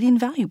to the leading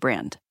value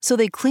brand, so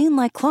they clean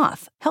like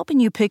cloth, helping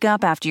you pick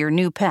up after your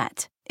new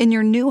pet in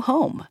your new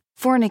home.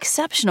 For an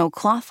exceptional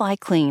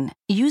cloth-like clean,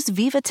 use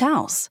Viva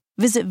towels.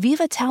 Visit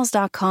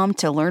vivatowels.com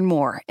to learn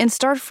more and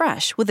start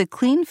fresh with a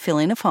clean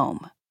feeling of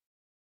home.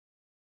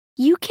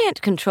 You can't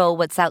control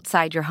what's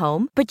outside your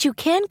home, but you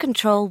can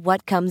control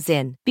what comes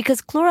in. Because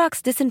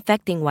Clorox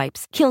disinfecting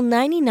wipes kill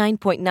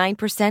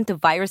 99.9% of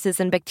viruses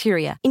and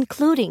bacteria,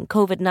 including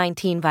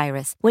COVID-19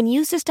 virus, when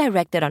used as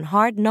directed on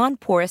hard,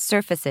 non-porous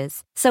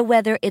surfaces. So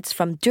whether it's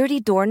from dirty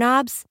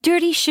doorknobs,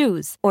 dirty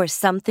shoes, or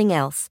something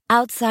else,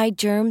 outside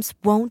germs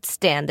won't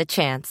stand a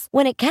chance.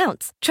 When it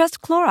counts, trust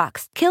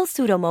Clorox. Kill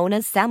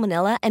Pseudomonas,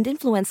 Salmonella, and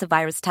influenza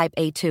virus type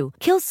A2.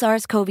 Kill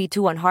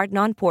SARS-CoV-2 on hard,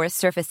 non-porous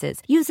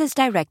surfaces. Use as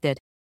directed.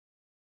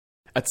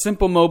 At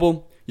Simple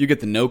Mobile, you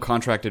get the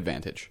no-contract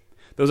advantage.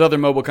 Those other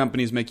mobile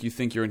companies make you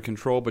think you're in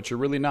control, but you're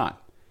really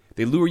not.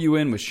 They lure you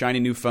in with shiny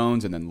new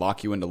phones and then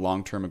lock you into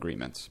long-term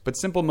agreements. But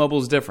Simple Mobile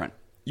is different.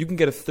 You can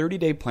get a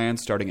 30-day plan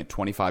starting at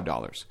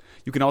 $25.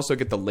 You can also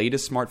get the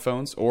latest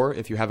smartphones, or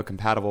if you have a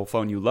compatible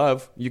phone you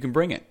love, you can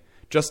bring it.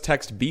 Just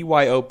text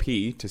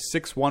BYOP to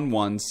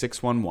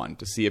 611-611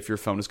 to see if your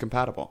phone is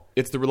compatible.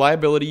 It's the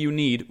reliability you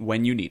need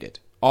when you need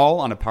it,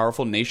 all on a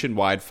powerful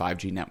nationwide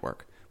 5G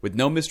network, with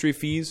no mystery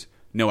fees,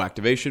 no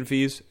activation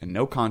fees, and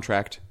no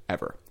contract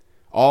ever.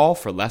 All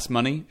for less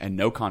money and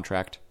no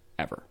contract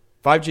ever.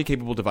 5G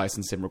capable device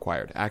and SIM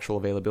required. Actual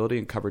availability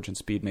and coverage and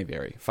speed may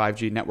vary.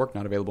 5G network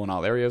not available in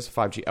all areas.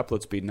 5G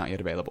upload speed not yet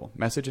available.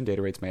 Message and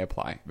data rates may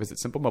apply. Visit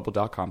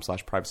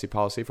simplemobile.com/privacy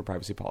policy for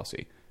privacy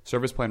policy.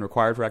 Service plan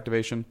required for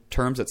activation.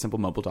 Terms at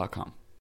simplemobile.com.